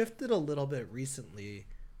it's shifted a little bit recently,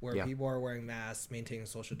 where people are wearing masks, maintaining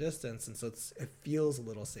social distance, and so it feels a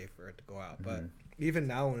little safer to go out. But even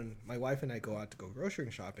now, when my wife and I go out to go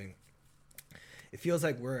grocery shopping, it feels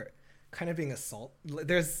like we're kind of being assaulted.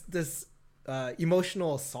 There's this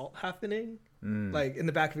emotional assault happening. In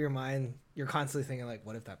the back of your mind, you're constantly thinking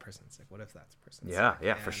what if that person's sick? What if that person's sick?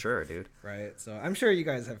 Yeah, for sure, dude. Right. So I'm sure you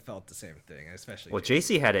guys have felt the same thing, especially. Well,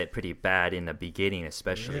 JC had it pretty bad in the beginning,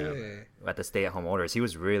 especially at the stay-at-home orders. He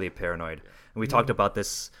was really paranoid. And we talked about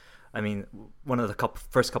this. I mean, one of the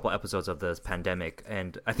first couple episodes of this pandemic,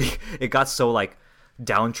 and I think it got so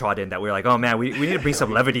downtrodden that we were like, oh man, we need to bring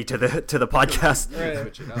some levity to the podcast. Right.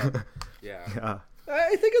 Switch it up. Yeah.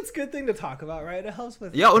 I think it's a good thing to talk about, right? It helps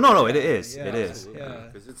with. Yeah. Oh no, it is. Yeah, it is. Yeah.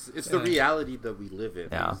 Because it's the reality that we live in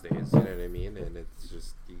these days. You know what I mean? And it's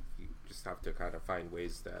just you just have to kind of find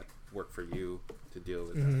ways that work for you to deal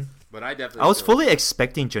with that. But I was fully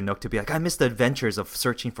expecting Janook to be like, I miss the adventures of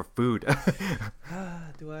searching for food.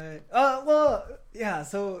 Do I? Well, yeah.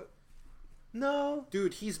 So, no.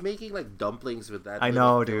 Dude, he's making dumplings with that. I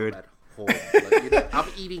know, dude. At home. I'm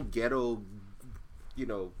eating ghetto you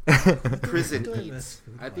know, prison Doing eats. this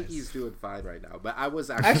I think food-wise. he's doing fine right now. But I was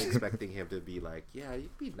actually expecting him to be like, yeah,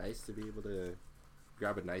 it'd be nice to be able to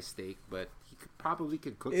grab a nice steak, but he probably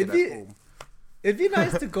could cook it at home. It'd be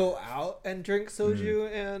nice to go out and drink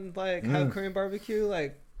soju and like have Korean barbecue.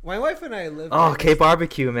 Like my wife and I live. Oh, K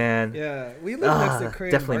barbecue, man. Yeah, we live next to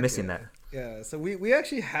Korean. Definitely market. missing that. Yeah, so we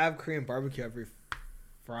actually have Korean barbecue every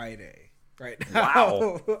Friday right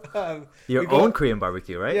now. Wow. We Your go- own Korean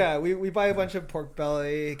barbecue, right? Yeah, we buy a bunch of pork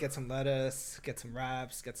belly, get some lettuce, get some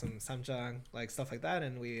wraps, get some samjang, like stuff like that,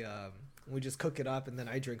 and we just cook it up, and then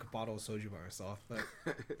I drink a bottle of soju by myself. But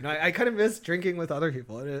you know, I kind of miss drinking with other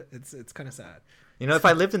people. It's kind of sad. You know, if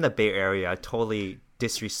I lived in the Bay Area, I'd totally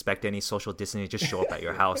disrespect any social distancing. Just show up at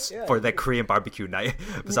your house Yeah. for that Korean barbecue night.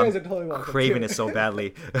 Because guys I'm are totally welcome, craving too. it so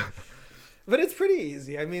badly. But it's pretty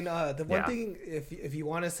easy. I mean, the one Yeah. thing, if you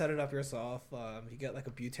want to set it up yourself, you get like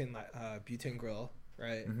a butane grill,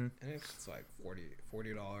 right? Mm-hmm. And it's like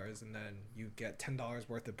 $40, and then you get $10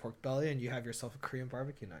 worth of pork belly, and you have yourself a Korean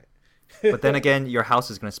barbecue night. But then again, your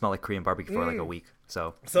house is gonna smell like Korean barbecue for like a week.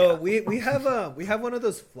 So So yeah. we have one of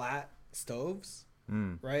those flat stoves,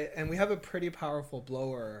 right? And we have a pretty powerful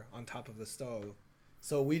blower on top of the stove.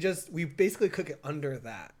 So we basically cook it under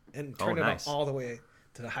that and turn it nice. up all the way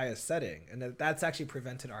to the highest setting, and that's actually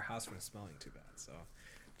prevented our house from smelling too bad. So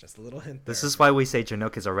just a little hint. This there. is why we say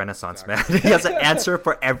Janook is a renaissance man. He has an answer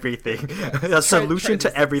for everything, a try solution to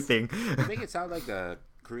this. everything. You make it sound like the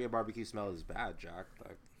Korean barbecue smell is bad, Jack.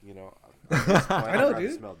 Like, you know, at this point, I know, I'd rather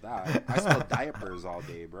dude. smell that. I smell diapers all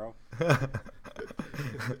day, bro.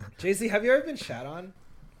 JC, have you ever been shat on?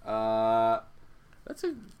 That's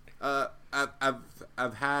a.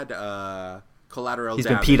 I've had collateral. He's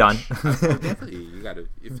been damage. peed on. Definitely, you gotta.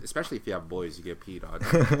 Especially if you have boys, you get peed on.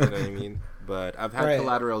 You know what I mean? But I've had Right.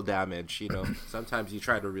 collateral damage. You know, sometimes you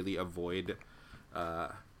try to really avoid,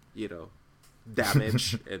 you know,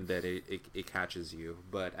 damage, and then it catches you.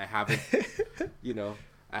 But I haven't. You know,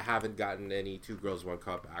 I haven't gotten any 2 girls 1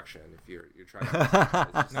 cup action. If you're trying.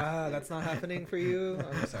 It's just- That's not happening for you.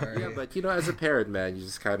 I'm sorry. yeah, but you know, as a parent, man, you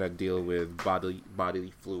just kind of deal with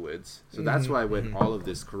bodily fluids. So that's why when all of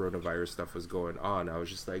this coronavirus stuff was going on, I was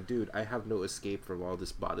just like, dude, I have no escape from all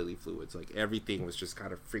this bodily fluids. Like everything was just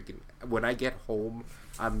kind of freaking. When I get home,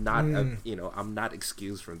 I'm not, you know, I'm not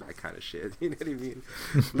excused from that kind of shit. You know what I mean?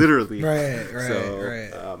 Literally.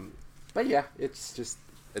 Right. But yeah, it's just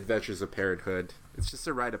adventures of parenthood. It's just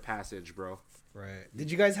a rite of passage, bro. Right.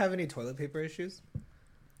 Did you guys have any toilet paper issues?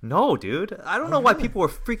 No, dude. I don't know why people were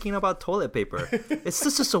freaking about toilet paper. It's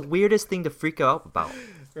just the weirdest thing to freak out about.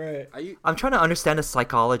 Right. I'm trying to understand the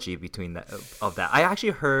psychology between that of that. I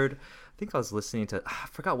actually heard, I think I was listening to, I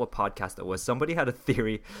forgot what podcast it was. Somebody had a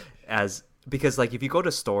theory because like if you go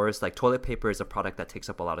to stores, like toilet paper is a product that takes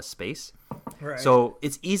up a lot of space. Right. So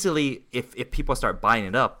it's easily, if people start buying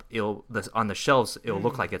it up, on the shelves, it'll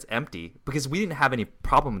look like it's empty because we didn't have any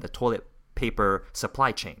problem with the toilet paper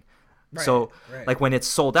supply chain. So right. like when it's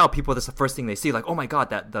sold out, people, that's the first thing they see, like, oh my God,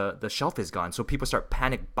 that the shelf is gone. So people start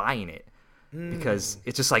panic buying it because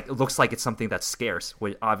it's just like, it looks like it's something that's scarce,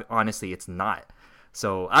 when honestly it's not.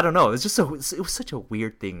 So I don't know. It was such a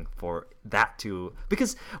weird thing for that to,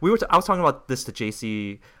 because I was talking about this to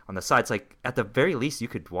JC on the side. It's like at the very least you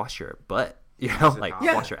could wash your butt, you know, like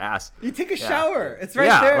Yeah. wash your ass. You take a shower. It's right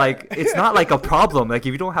yeah, there. like it's not like a problem. Like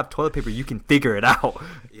if you don't have toilet paper, you can figure it out.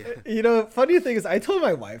 You know, funny thing is, I told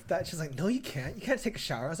my wife that. She's like, "No, you can't. You can't take a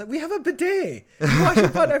shower." I was like, "We have a bidet. You wash your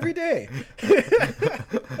butt every day."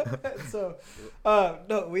 So,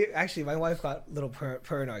 no, my wife got a little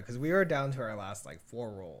paranoid because we were down to our last like 4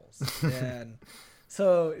 rolls, and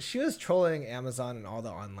so she was trolling Amazon and all the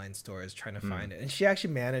online stores trying to find it, and she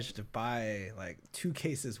actually managed to buy like 2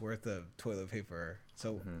 cases worth of toilet paper.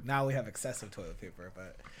 So now we have excessive toilet paper,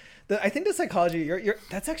 but I think the psychology,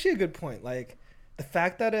 that's actually a good point. Like the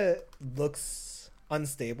fact that it looks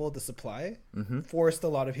unstable, the supply, forced a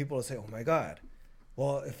lot of people to say, "Oh my God,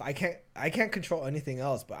 well, if I can't control anything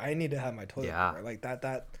else, but I need to have my toilet paper." Like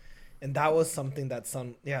that, and that was something that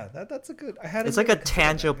that's a good. It's like a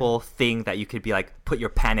tangible thing that you could be like, put your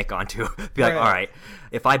panic onto. Be like, Right. all right,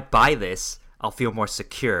 if I buy this, I'll feel more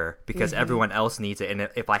secure because everyone else needs it, and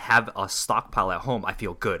if I have a stockpile at home, I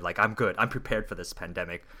feel good. Like I'm good. I'm prepared for this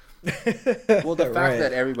pandemic. Well, the fact Right.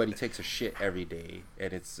 that everybody takes a shit every day,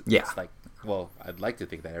 and it's like, well, I'd like to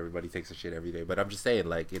think that everybody takes a shit every day, but I'm just saying,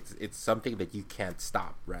 like, it's something that you can't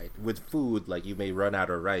stop, right? With food, like, you may run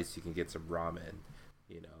out of rice, you can get some ramen,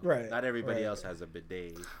 you know. Right, Not everybody right. else has a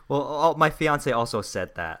bidet. Well, my fiance also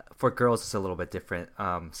said that for girls it's a little bit different,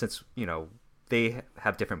 since they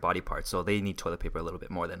have different body parts, so they need toilet paper a little bit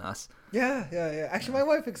more than us. Yeah. Actually, my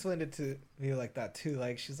wife explained it to me like that too.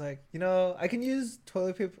 Like, she's like, you know, I can use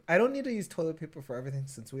toilet paper. I don't need to use toilet paper for everything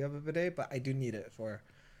since we have a bidet, but I do need it for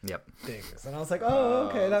Yep. things. And I was like, oh,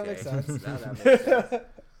 okay, that makes sense. Now that makes sense.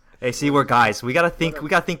 Hey, see, we're guys. We gotta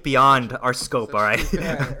think beyond our scope. All right. Right.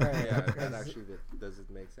 Yeah, that actually doesn't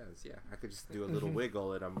make sense. Yeah, I could just do a little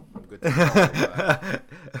wiggle and I'm good to go.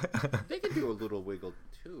 They can do a little wiggle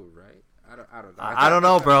too, right? I don't know. I don't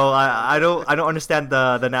know, bro. I don't understand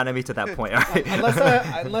the anatomy to that point. All right.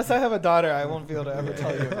 Unless I have a daughter, I won't be able to ever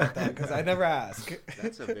tell you about that because I never ask.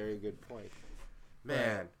 That's a very good point.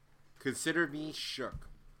 Man, consider me shook.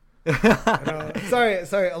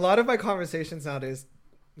 Sorry. A lot of my conversations nowadays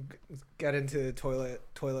get into toilet.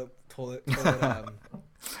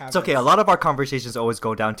 It's okay. A lot of our conversations always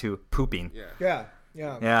go down to pooping. Yeah.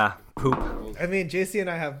 Yeah, poop. I mean, JC and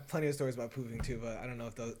I have plenty of stories about pooping too, but I don't know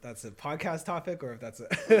if that's a podcast topic or if that's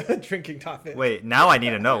a drinking topic. Wait, now I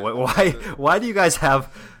need to know why do you guys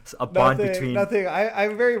have a bond between? Nothing.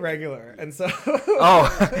 I'm very regular, and so. Oh.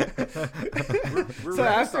 We're So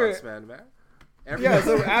Renaissance after- man.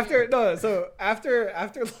 So after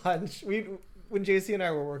lunch, when JC and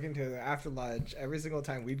I were working together, after lunch, every single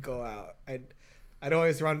time we'd go out, I'd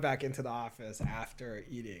always run back into the office after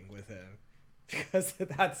eating with him. Because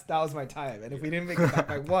that was my time, and if we didn't make it back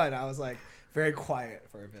by 1, I was like very quiet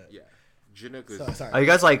for a bit. Yeah, Chinook is. So, sorry. Are you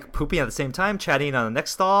guys like pooping at the same time, chatting on the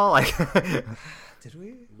next stall? Like, Did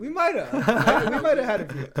we? We might have. We might have had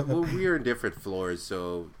a few. Well, we were in different floors,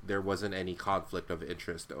 so there wasn't any conflict of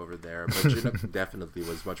interest over there. But Chinook definitely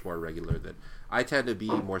was much more regular than I tend to be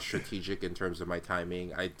more strategic in terms of my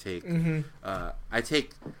timing. I take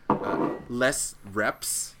less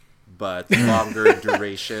reps but longer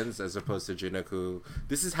durations as opposed to Jinoku.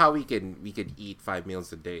 This is how we can eat 5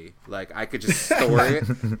 meals a day. Like I could just store it.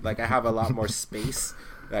 Like I have a lot more space.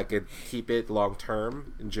 I could keep it long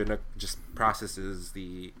term, and Jinook just processes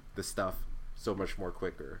the stuff so much more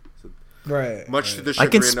quicker. So much to the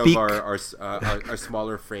chagrin of our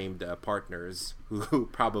smaller framed partners who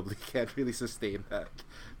probably can't really sustain that.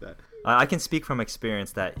 I can speak from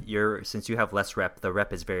experience that since you have less rep, the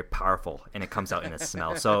rep is very powerful and it comes out in a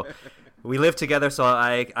smell. So we live together, so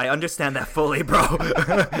I understand that fully, bro.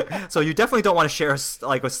 So you definitely don't want to share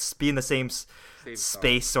be in the same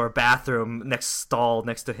space or bathroom next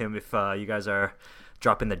to him if you guys are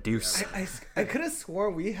dropping the deuce. I could have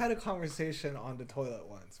sworn we had a conversation on the toilet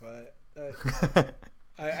once, but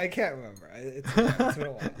I can't remember. It's been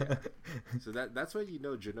a while. Yeah. So that's when you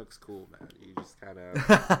know Jinook's cool, man. You just kind of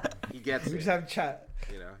he gets we it. just have chat.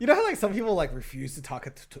 You know how like some people like refuse to talk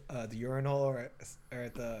at the urinal or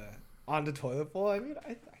at on the toilet bowl. I mean,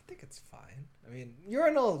 I think it's fine. I mean,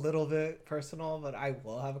 urinal a little bit personal, but I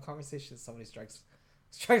will have a conversation if somebody strikes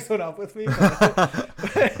one up with me. But,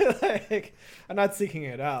 like, I'm not seeking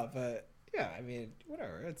it out, but yeah, I mean,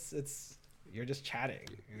 whatever. It's you're just chatting.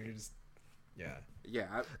 You're just yeah.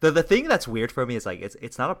 The thing that's weird for me is like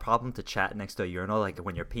it's not a problem to chat next to a urinal like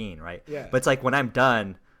when you're peeing, right? Yeah. But it's like when I'm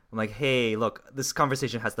done, I'm like, hey, look, this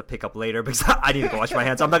conversation has to pick up later because I need to go wash my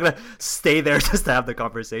hands. I'm not gonna stay there just to have the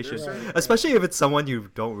conversation, especially if it's someone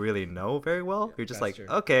you don't really know very well. Yeah, you're just that's like,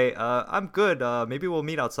 true. okay, I'm good. Maybe we'll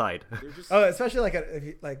meet outside. Especially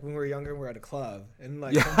like like when we were younger, we're at a club and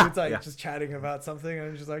like some dude's like just chatting about something, and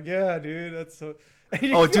I'm just like, yeah, dude, that's so.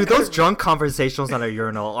 Oh, dude, those drunk conversations at a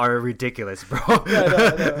urinal are ridiculous, bro. Yeah,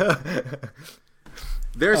 no.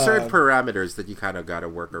 There are certain parameters that you kind of got to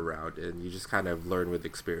work around, and you just kind of learn with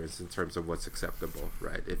experience in terms of what's acceptable,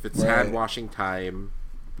 right? If it's hand washing time,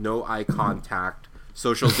 no eye contact,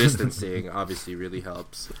 social distancing obviously really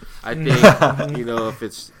helps. I think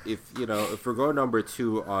if we're going number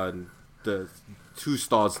 2 on the 2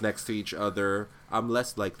 stalls next to each other, I'm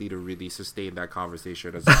less likely to really sustain that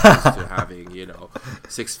conversation as opposed to having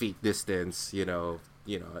 6 feet distance, an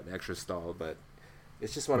extra stall. But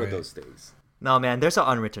it's just one of those things. No, man, there's an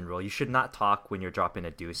unwritten rule. You should not talk when you're dropping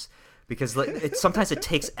a deuce because sometimes it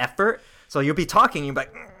takes effort. So you'll be talking, you'll be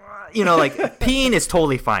like, peeing is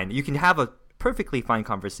totally fine. You can have a perfectly fine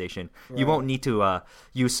conversation. Right. You won't need to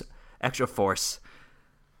use extra force.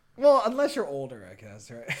 Well, unless you're older, I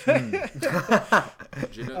guess, right?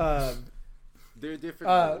 There are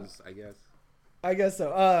different rules, I guess. I guess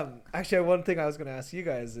so. Actually, one thing I was going to ask you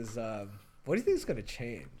guys is, what do you think is going to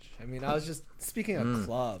change? I mean, I was just speaking of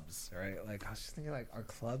clubs, right? Like, I was just thinking, like, are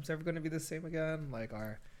clubs ever going to be the same again? Like,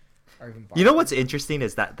 are even bars? You know what's interesting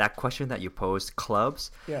is that question that you posed,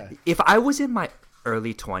 clubs. Yeah. If I was in my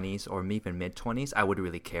early 20s or even mid 20s, I would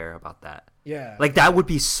really care about that. Yeah. Like, that would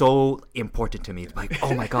be so important to me. Like,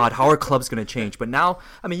 oh my God, how are clubs going to change? But now,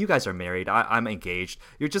 I mean, you guys are married. I'm engaged.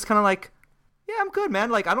 You're just kind of like, yeah, I'm good, man.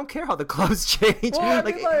 Like, I don't care how the clubs change. Well, I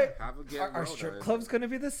like, mean, like, Have a good are road, strip man. clubs gonna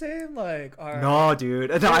be the same? Like, no, dude.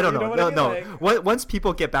 No, I don't you know. know what No, I mean? no. Like- Once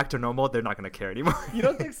people get back to normal, they're not gonna care anymore. You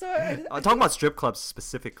don't think so? I'm talking about strip clubs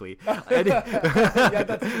specifically. Yeah,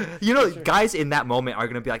 that's true. You know, That's true. guys in that moment are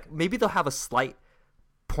gonna be like, maybe they'll have a slight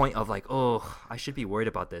point of like, oh, I should be worried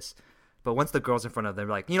about this. But once the girl's in front of them,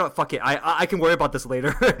 they're like, you know what, fuck it, I can worry about this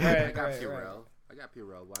later. I Right, got right, Purell. right. I got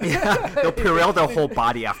Purell. Why? Yeah, they'll Purell their whole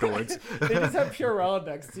body afterwards. They just have Purell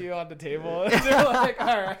next to you on the table. And they're like,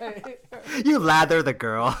 all right. You lather the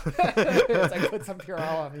girl. It's like, put some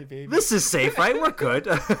Purell on me, baby. This is safe, right? We're good.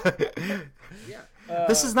 Yeah.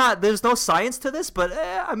 This is not. There's no science to this, but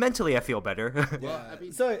mentally I feel better. Well, I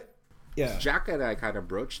mean, So, yeah. Jack and I kind of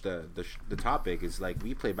broached the topic. Is like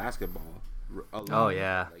we play basketball. A lot. Oh,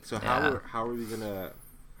 yeah. Like, so Yeah. how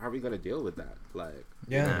are we gonna deal with that? Like,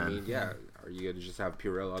 Yeah. you know what I mean, yeah. Are you gonna just have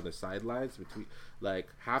Purell on the sidelines between? Like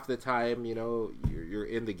half the time, you know, you're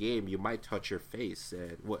in the game, you might touch your face,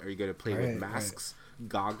 and what are you gonna play Right, with masks,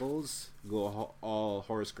 goggles, go all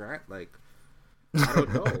Horace Grant? Like, I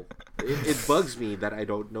don't know. It bugs me that I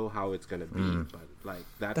don't know how it's gonna be, but like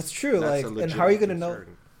That's true, like, a and how are you legitimate gonna know-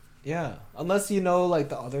 concern. Yeah. Unless you know, like,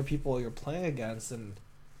 the other people you're playing against and,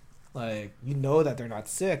 like, you know that they're not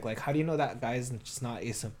sick. Like, how do you know that guy's just not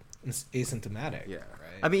asymptomatic? Yeah.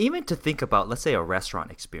 Right? I mean, even to think about, let's say, a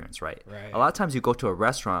restaurant experience, right? Right. A lot of times you go to a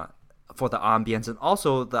restaurant for the ambience and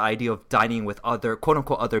also the idea of dining with other, quote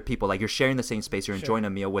unquote, other people. Like, you're sharing the same space, you're Sure. enjoying a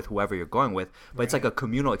meal with whoever you're going with, but it's like Right. a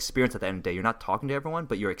communal experience at the end of the day. You're not talking to everyone,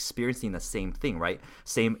 but you're experiencing the same thing, right?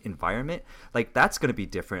 Same environment. Like, that's going to be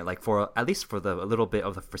different, like, for at least for a little bit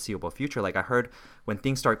of the foreseeable future. Like, I heard when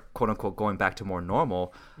things start, quote unquote, going back to more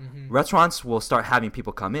normal, restaurants will start having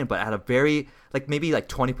people come in, but at a very, like, maybe like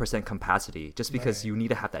 20% capacity, just because Right. you need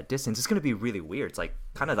to have that distance. It's going to be really weird. It's like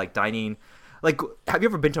kind of like dining. Like, have you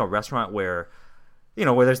ever been to a restaurant where, you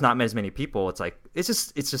know, where there's not as many people? It's like it's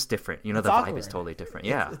just different. You know, It's the vibe awkward. is totally different.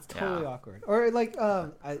 It's- Yeah, it's totally yeah. awkward. Or like,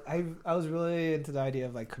 I was really into the idea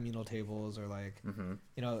of like communal tables or like, Mm-hmm.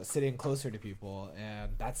 you know, sitting closer to people,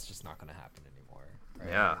 and that's just not gonna happen anymore. Right?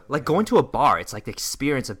 Yeah, like going to a bar, it's like the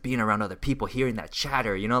experience of being around other people, hearing that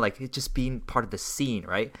chatter, you know, like it just being part of the scene,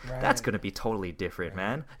 right? That's Right. gonna be totally different,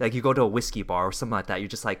 man. Like you go to a whiskey bar or something like that, you're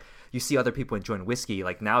just like, you see other people enjoying whiskey,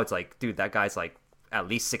 like now it's like, dude, that guy's like at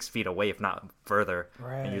least 6 feet away, if not further,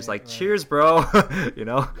 and you're just Right, like, right. cheers, bro. You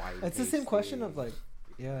know? Wine It's the same question tasting. of like,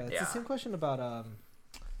 yeah, it's Yeah. the same question about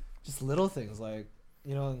just little things like,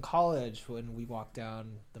 you know, in college when we walked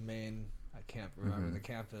down the main, I can't remember Mm-hmm. the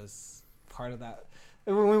campus part of that.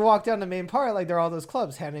 And when we walked down the main part, like there are all those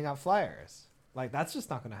clubs handing out flyers. Like that's just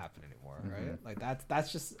not going to happen anymore, Mm-hmm. right? Like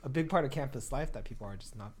that's just a big part of campus life that people are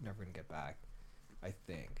just never going to get back, I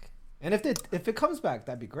think. And if it comes back,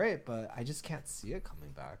 that'd be great, but I just can't see it coming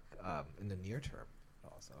back in the near term.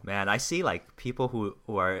 Also, Man, I see like people who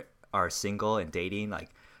are single and dating, like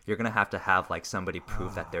you're gonna have like somebody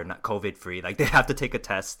prove that they're not COVID free. Like they have to take a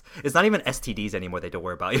test. It's not even STDs anymore they don't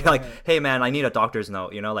worry about. You're like, Right. hey man, I need a doctor's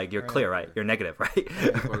note. You know, like you're Right. clear, right? You're negative, right?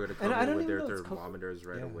 People are gonna And I come in don't with even their know it's thermometers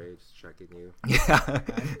right yeah. away, just checking you. Yeah.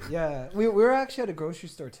 Yeah, we were actually at a grocery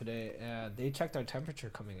store today, and they checked our temperature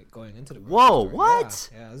going into the. grocery Whoa, store. what?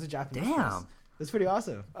 Yeah, it was a Japanese. Damn. place. It's pretty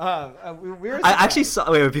awesome. We were. I actually surprised.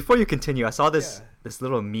 saw. Wait, before you continue, I saw this Yeah. this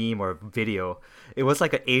little meme or video. It was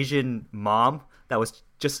like an Asian mom that was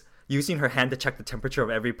just using her hand to check the temperature of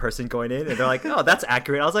every person going in, and they're like, "Oh, that's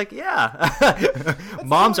accurate." I was like, "Yeah,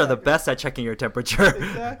 moms so are the accurate. best at checking your temperature."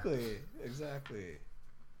 Exactly.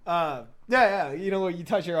 Yeah. You know, when you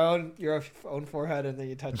touch your own own forehead, and then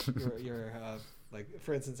you touch your like,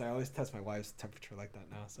 for instance, I always test my wife's temperature like that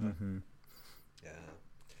now. So Mm-hmm. yeah.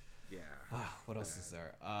 Yeah. What else is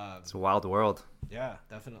there? It's a wild world. Yeah,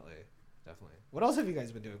 definitely. What else have you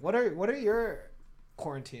guys been doing? What are your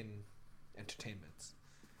quarantine entertainments?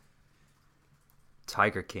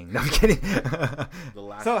 Tiger King. No, I'm kidding. The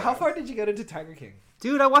last So how Dance. far did you get into Tiger King?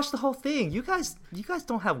 Dude, I watched the whole thing. You guys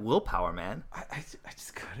don't have willpower, man. I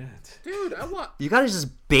just couldn't. Dude, I watched. You gotta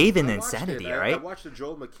just bathe in I watched insanity, it. I right? watched the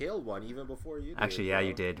Joel McHale one even before you did. Actually, yeah, bro.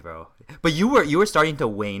 you did, bro. But you were starting to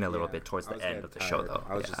wane a little Yeah, bit towards I the was end getting of the show, tired. though.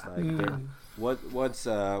 I was Yeah. just like,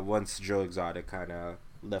 there- once Joe Exotic kind of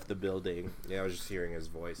left the building, I was just hearing his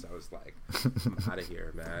voice. I was like, I'm out of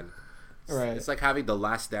here, man. It's, Right. it's like having the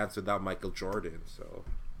Last Dance without Michael Jordan. So,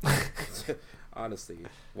 honestly,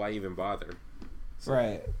 why even bother? So,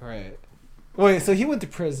 Right. Wait, so he went to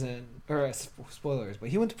prison, or spoilers, but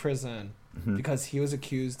he went to prison because he was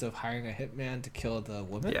accused of hiring a hitman to kill the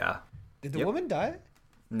woman? Yeah. Did the Yep. woman die?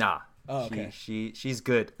 Nah. Oh, okay. She's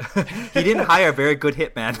good. He didn't hire a very good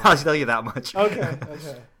hitman. I'll tell you that much. Okay.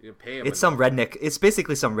 You pay him It's some redneck. It's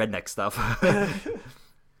basically some redneck stuff.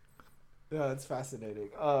 Yeah, it's fascinating.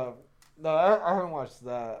 No, I haven't watched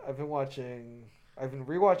that. I've been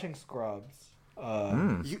rewatching Scrubs.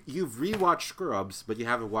 You've rewatched Scrubs, but you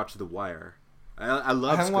haven't watched The Wire. I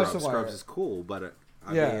love haven't watched Scrubs. The Wire. Scrubs is cool, but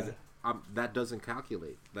I mean, that doesn't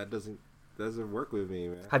calculate. That doesn't work with me,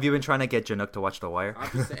 man. Have you been trying to get Janook to watch The Wire I'm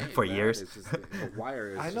just saying, for man, years? It's just, The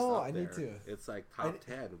Wire is I just know, up I need there. to. It's like top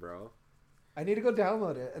 10, bro. I need to go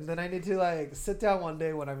download it, and then I need to like sit down one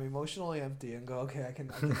day when I'm emotionally empty and go, okay, I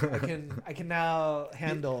can now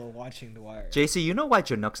handle watching The Wire. JC, you know why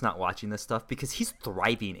Janook's not watching this stuff? Because he's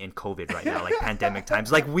thriving in COVID right now, like pandemic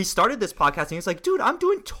times. Like we started this podcast and he's like, dude, I'm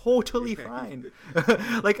doing totally fine.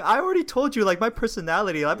 Like I already told you, like my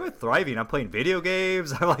personality, I've been thriving. I'm playing video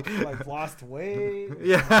games. I'm like lost weight.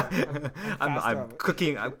 Yeah, I'm I'm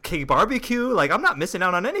cooking barbecue. Like I'm not missing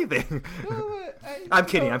out on anything. No, I'm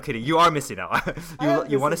kidding. You are missing out.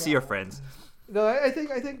 you want to see your friends. No, I think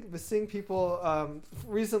seeing people.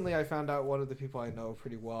 Recently, I found out one of the people I know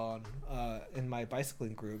pretty well in my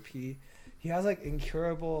bicycling group. He has like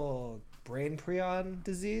incurable brain prion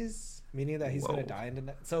disease, meaning that he's gonna die in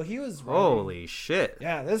the so he was riding, holy shit.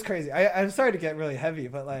 Yeah, that's crazy. I'm sorry to get really heavy,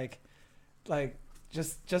 but like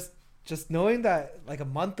just knowing that like a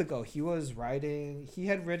month ago he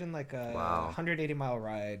had ridden like a 180-mile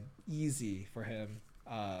ride easy for him,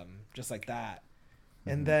 just like that.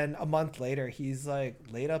 And then a month later he's like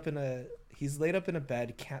laid up in a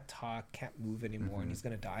bed, can't talk, can't move anymore, and he's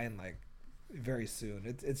gonna die in like very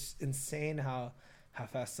soon. It's insane how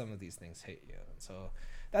fast some of these things hit you. And so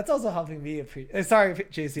that's also helping me appreciate. Sorry,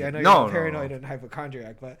 JC, I know you're paranoid and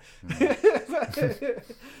hypochondriac, but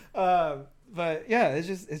but yeah,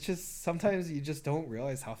 it's just sometimes you just don't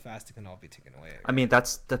realize how fast it can all be taken away. I mean,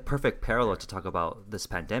 that's the perfect parallel to talk about this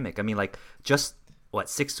pandemic. I mean, like just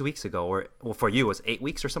 6 weeks ago, or well, for you it was 8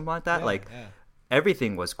 weeks or something like that.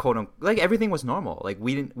 Everything was quote unquote, like everything was normal. Like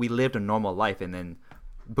we lived a normal life, and then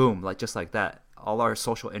boom, like just like that, all our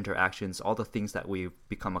social interactions, all the things that we've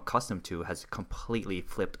become accustomed to has completely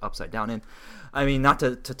flipped upside down. And I mean, not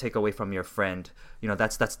to take away from your friend,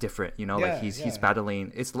 that's different, like he's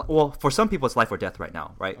battling, for some people it's life or death right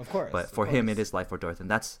now, right? Of course. But for him it is life or death, and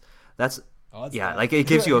that's tough. like it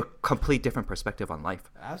gives you a complete different perspective on life.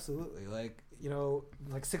 Absolutely. Like,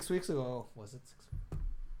 like 6 weeks ago, was it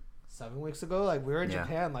 7 weeks ago, like we were in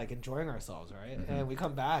Japan, like enjoying ourselves, right? And we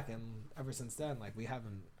come back, and ever since then, like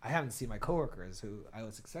I haven't seen my coworkers who I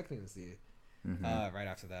was expecting to see right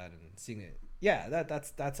after that, and seeing it. Yeah,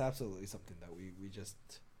 that's absolutely something that we just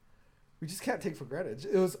can't take for granted.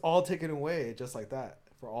 It was all taken away just like that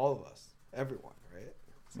for all of us, everyone, right?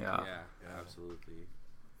 So, yeah, absolutely.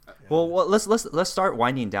 Well, let's start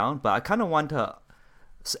winding down, but I kind of want to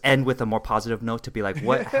end with a more positive note to be like,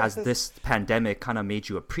 what has this pandemic kind of made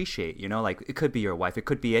you appreciate? Like it could be your wife, it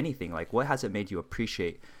could be anything. Like what has it made you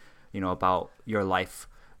appreciate, about your life?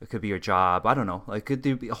 It could be your job. I don't know. Like it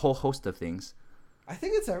could be a whole host of things. I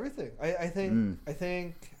think it's everything. I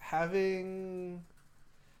think having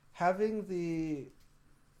the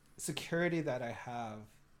security that I have,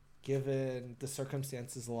 given the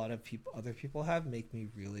circumstances a lot of other people have, make me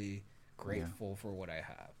really grateful for what I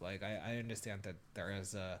have. Like I understand that there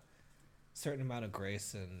is a certain amount of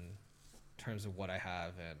grace in terms of what I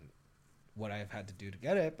have and what I've had to do to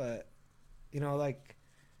get it, but like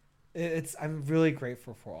I'm really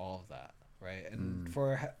grateful for all of that, right? And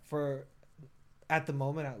for at the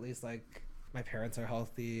moment at least, like my parents are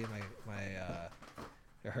healthy, my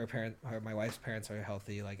wife's parents are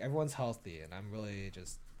healthy, like everyone's healthy, and I'm really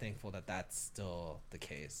just thankful that that's still the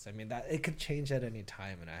case. I mean, that it could change at any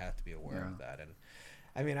time, and I have to be aware of that. And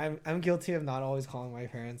I mean, I'm guilty of not always calling my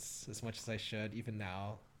parents as much as I should, even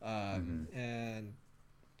now. And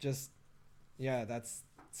just that's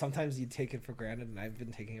sometimes you take it for granted, and I've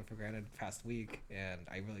been taking it for granted the past week, and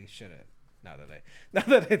I really shouldn't. Now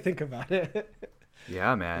that I think about it.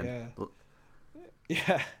 Yeah, man.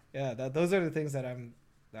 Yeah. Those are the things that I'm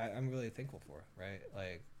really thankful for, right?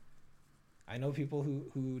 Like, I know people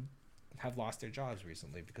who have lost their jobs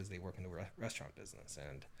recently because they work in the restaurant business,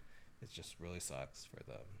 and it just really sucks for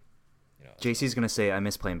them. JC's gonna say, I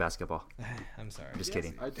miss playing basketball. I'm sorry. I'm just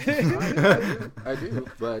kidding. I do,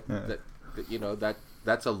 but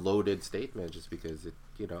that's a loaded statement, just because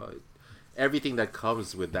everything that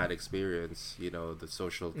comes with that experience, the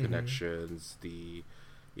social connections, the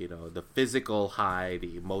physical high,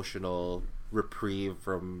 the emotional reprieve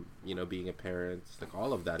from being a parent, like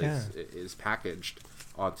all of that is packaged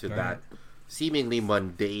onto that seemingly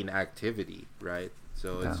mundane activity, right?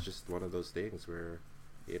 So it's just one of those things where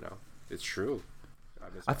It's true.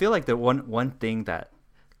 I feel like the one thing that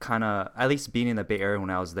kind of, at least being in the Bay Area when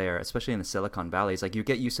I was there, especially in the Silicon Valley, is like you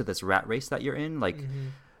get used to this rat race that you're in, like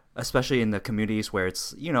especially in the communities where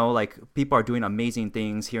it's, you know, like people are doing amazing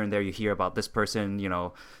things here and there. You hear about this person, you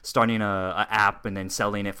know, starting a app and then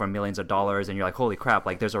selling it for millions of dollars, and you're like, holy crap,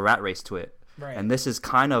 like there's a rat race to it. Right. And this has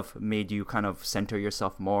kind of made you kind of center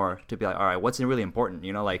yourself more to be like, all right, what's really important?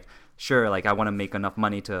 You know, like, sure, like I want to make enough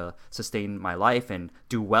money to sustain my life and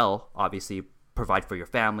do well, obviously provide for your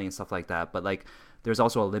family and stuff like that. But like, there's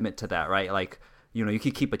also a limit to that, right? Like, you know, you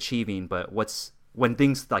can keep achieving, but when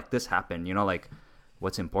things like this happen, you know, like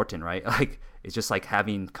what's important, right? Like, it's just like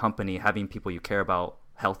having company, having people you care about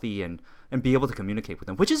healthy and be able to communicate with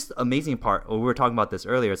them, which is the amazing part. We were talking about this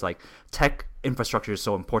earlier. It's like tech infrastructure is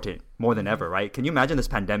so important more than ever, right? Can you imagine this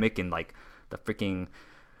pandemic in like the freaking,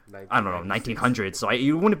 I don't know, 1900s? So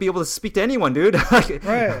you wouldn't be able to speak to anyone, dude.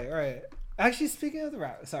 Right. Actually, speaking of the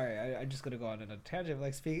rat, sorry, I'm just gonna go on a tangent.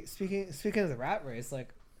 Like speaking of the rat race, like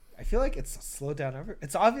I feel like it's slowed down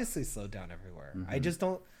it's obviously slowed down everywhere. I just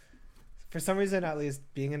don't, for some reason, at least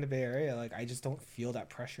being in the Bay Area, like I just don't feel that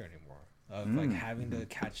pressure anymore of like having to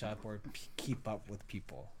catch up or keep up with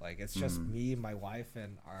people. Like it's just me, my wife,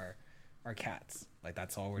 and our cats. Like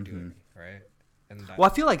that's all we're doing, right? And well,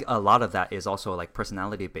 I feel like a lot of that is also like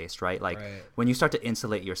personality based, right? Like when you start to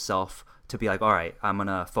insulate yourself to be like, all right, I'm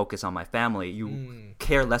gonna focus on my family, you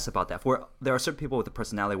care less about that. For there are certain people with a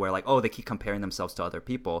personality where like, oh, they keep comparing themselves to other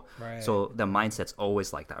people, so the mindset's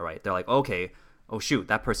always like that, right? They're like, okay, oh shoot,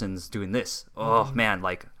 that person's doing this. Oh man,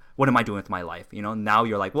 like what am I doing with my life? You know, now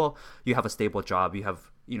you're like, well, you have a stable job, you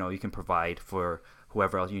have, you know, you can provide for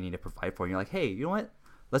whoever else you need to provide for. And you're like, hey, you know what?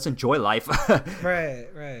 Let's enjoy life.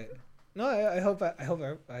 Right. No, I hope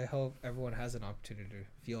everyone has an opportunity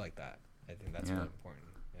to feel like that. I think that's really important.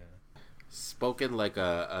 Yeah. Spoken like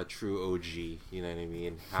a true OG, you know what I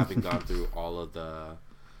mean? Having gone through all of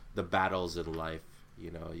the battles in life,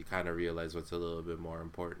 you know, you kind of realize what's a little bit more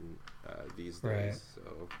important these days. Right.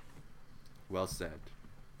 So, well said.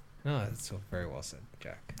 No, that's so very well said,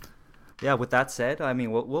 Jack. Yeah. With that said, I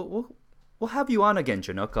mean, we'll have you on again,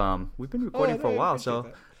 Chinook. We've been recording for a while,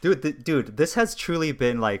 so dude, this has truly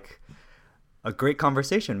been like a great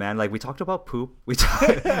conversation, man. Like we talked about poop, we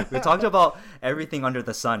talked about everything under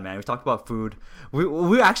the sun, man. We talked about food.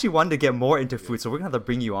 We actually wanted to get more into food, so we're gonna have to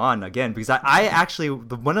bring you on again, because I actually,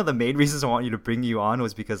 one of the main reasons I want you to bring you on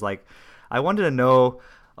was because like I wanted to know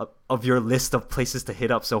of your list of places to hit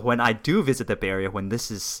up, so when I do visit the Bay Area, when this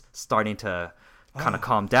is starting to kind of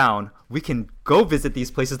calm down, we can go visit these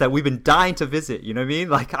places that we've been dying to visit. You know what I mean?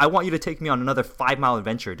 Like I want you to take me on another 5-mile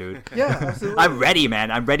adventure, dude. Yeah, absolutely. I'm ready, man.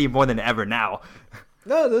 I'm ready more than ever now.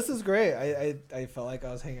 No, this is great. I felt like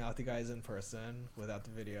I was hanging out with you guys in person without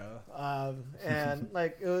the video, and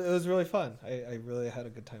like it was really fun. I really had a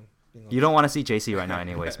good time. You don't want to see JC right now,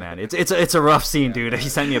 anyways, man. It's a rough scene, dude. He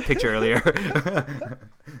sent me a picture earlier.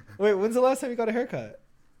 Wait, when's the last time you got a haircut?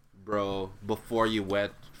 Bro, before you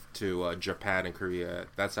went to Japan and Korea,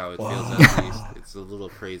 that's how it feels. At least it's a little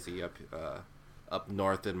crazy up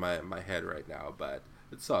north in my head right now, but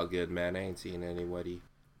it's all good, man. I ain't seeing anybody.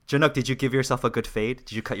 Chinook, did you give yourself a good fade?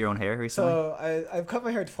 Did you cut your own hair recently? So I've cut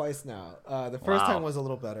my hair twice now. The first time was a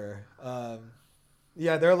little better.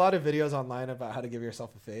 Yeah, there are a lot of videos online about how to give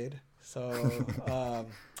yourself a fade. So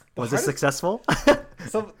was it successful?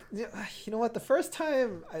 So you know what? The first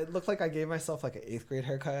time it looked like I gave myself like an 8th grade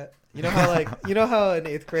haircut. You know how in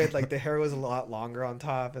 8th grade like the hair was a lot longer on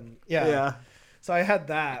top, and yeah. So I had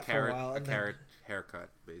that for a while. A carrot haircut,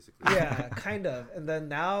 basically. Yeah, kind of. And then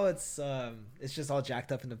now it's just all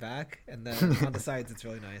jacked up in the back, and then on the sides it's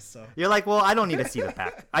really nice. So you're like, well, I don't need to see the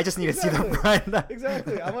back. I just need to see the front.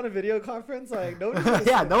 Exactly. I'm on a video conference, like no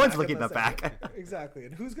one's looking at the back. Exactly.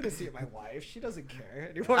 And who's gonna see it? My wife. She doesn't care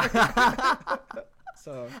anymore.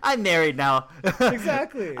 So I'm married now.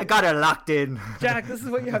 Exactly. I got her locked in. Jack, this is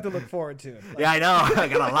what you have to look forward to. Like, yeah, I know. I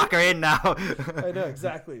gotta lock her in now. I know,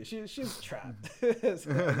 exactly. She's trapped. As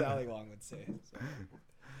Ali Wong would say. So.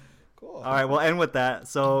 Cool. All right, we'll end with that.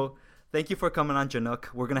 So thank you for coming on, Chinook.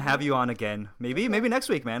 We're gonna have you on again. Maybe next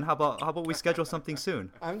week, man. How about we schedule something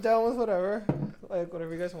soon? I'm down with whatever. Like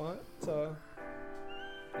whatever you guys want. So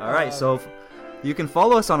all right, so you can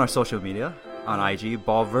follow us on our social media on IG,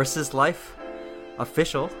 Ball vs Life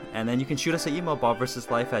Official, and then you can shoot us an email,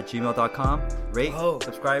 ballversuslife@gmail.com. Rate,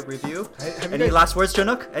 subscribe, review. Any last words,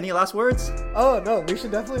 Chinook? Any last words? Oh no, we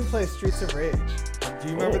should definitely play Streets of Rage. Do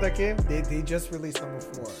you remember that game? They just released number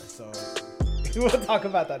 4, so we'll talk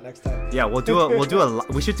about that next time. Yeah,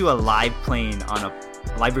 we should do a live playing on a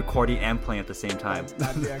live recording and playing at the same time.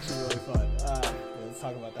 That'd be actually really fun. Let's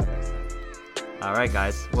talk about that next time. All right,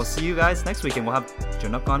 guys. We'll see you guys next week, and we'll have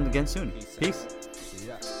Junuk on again soon. Peace.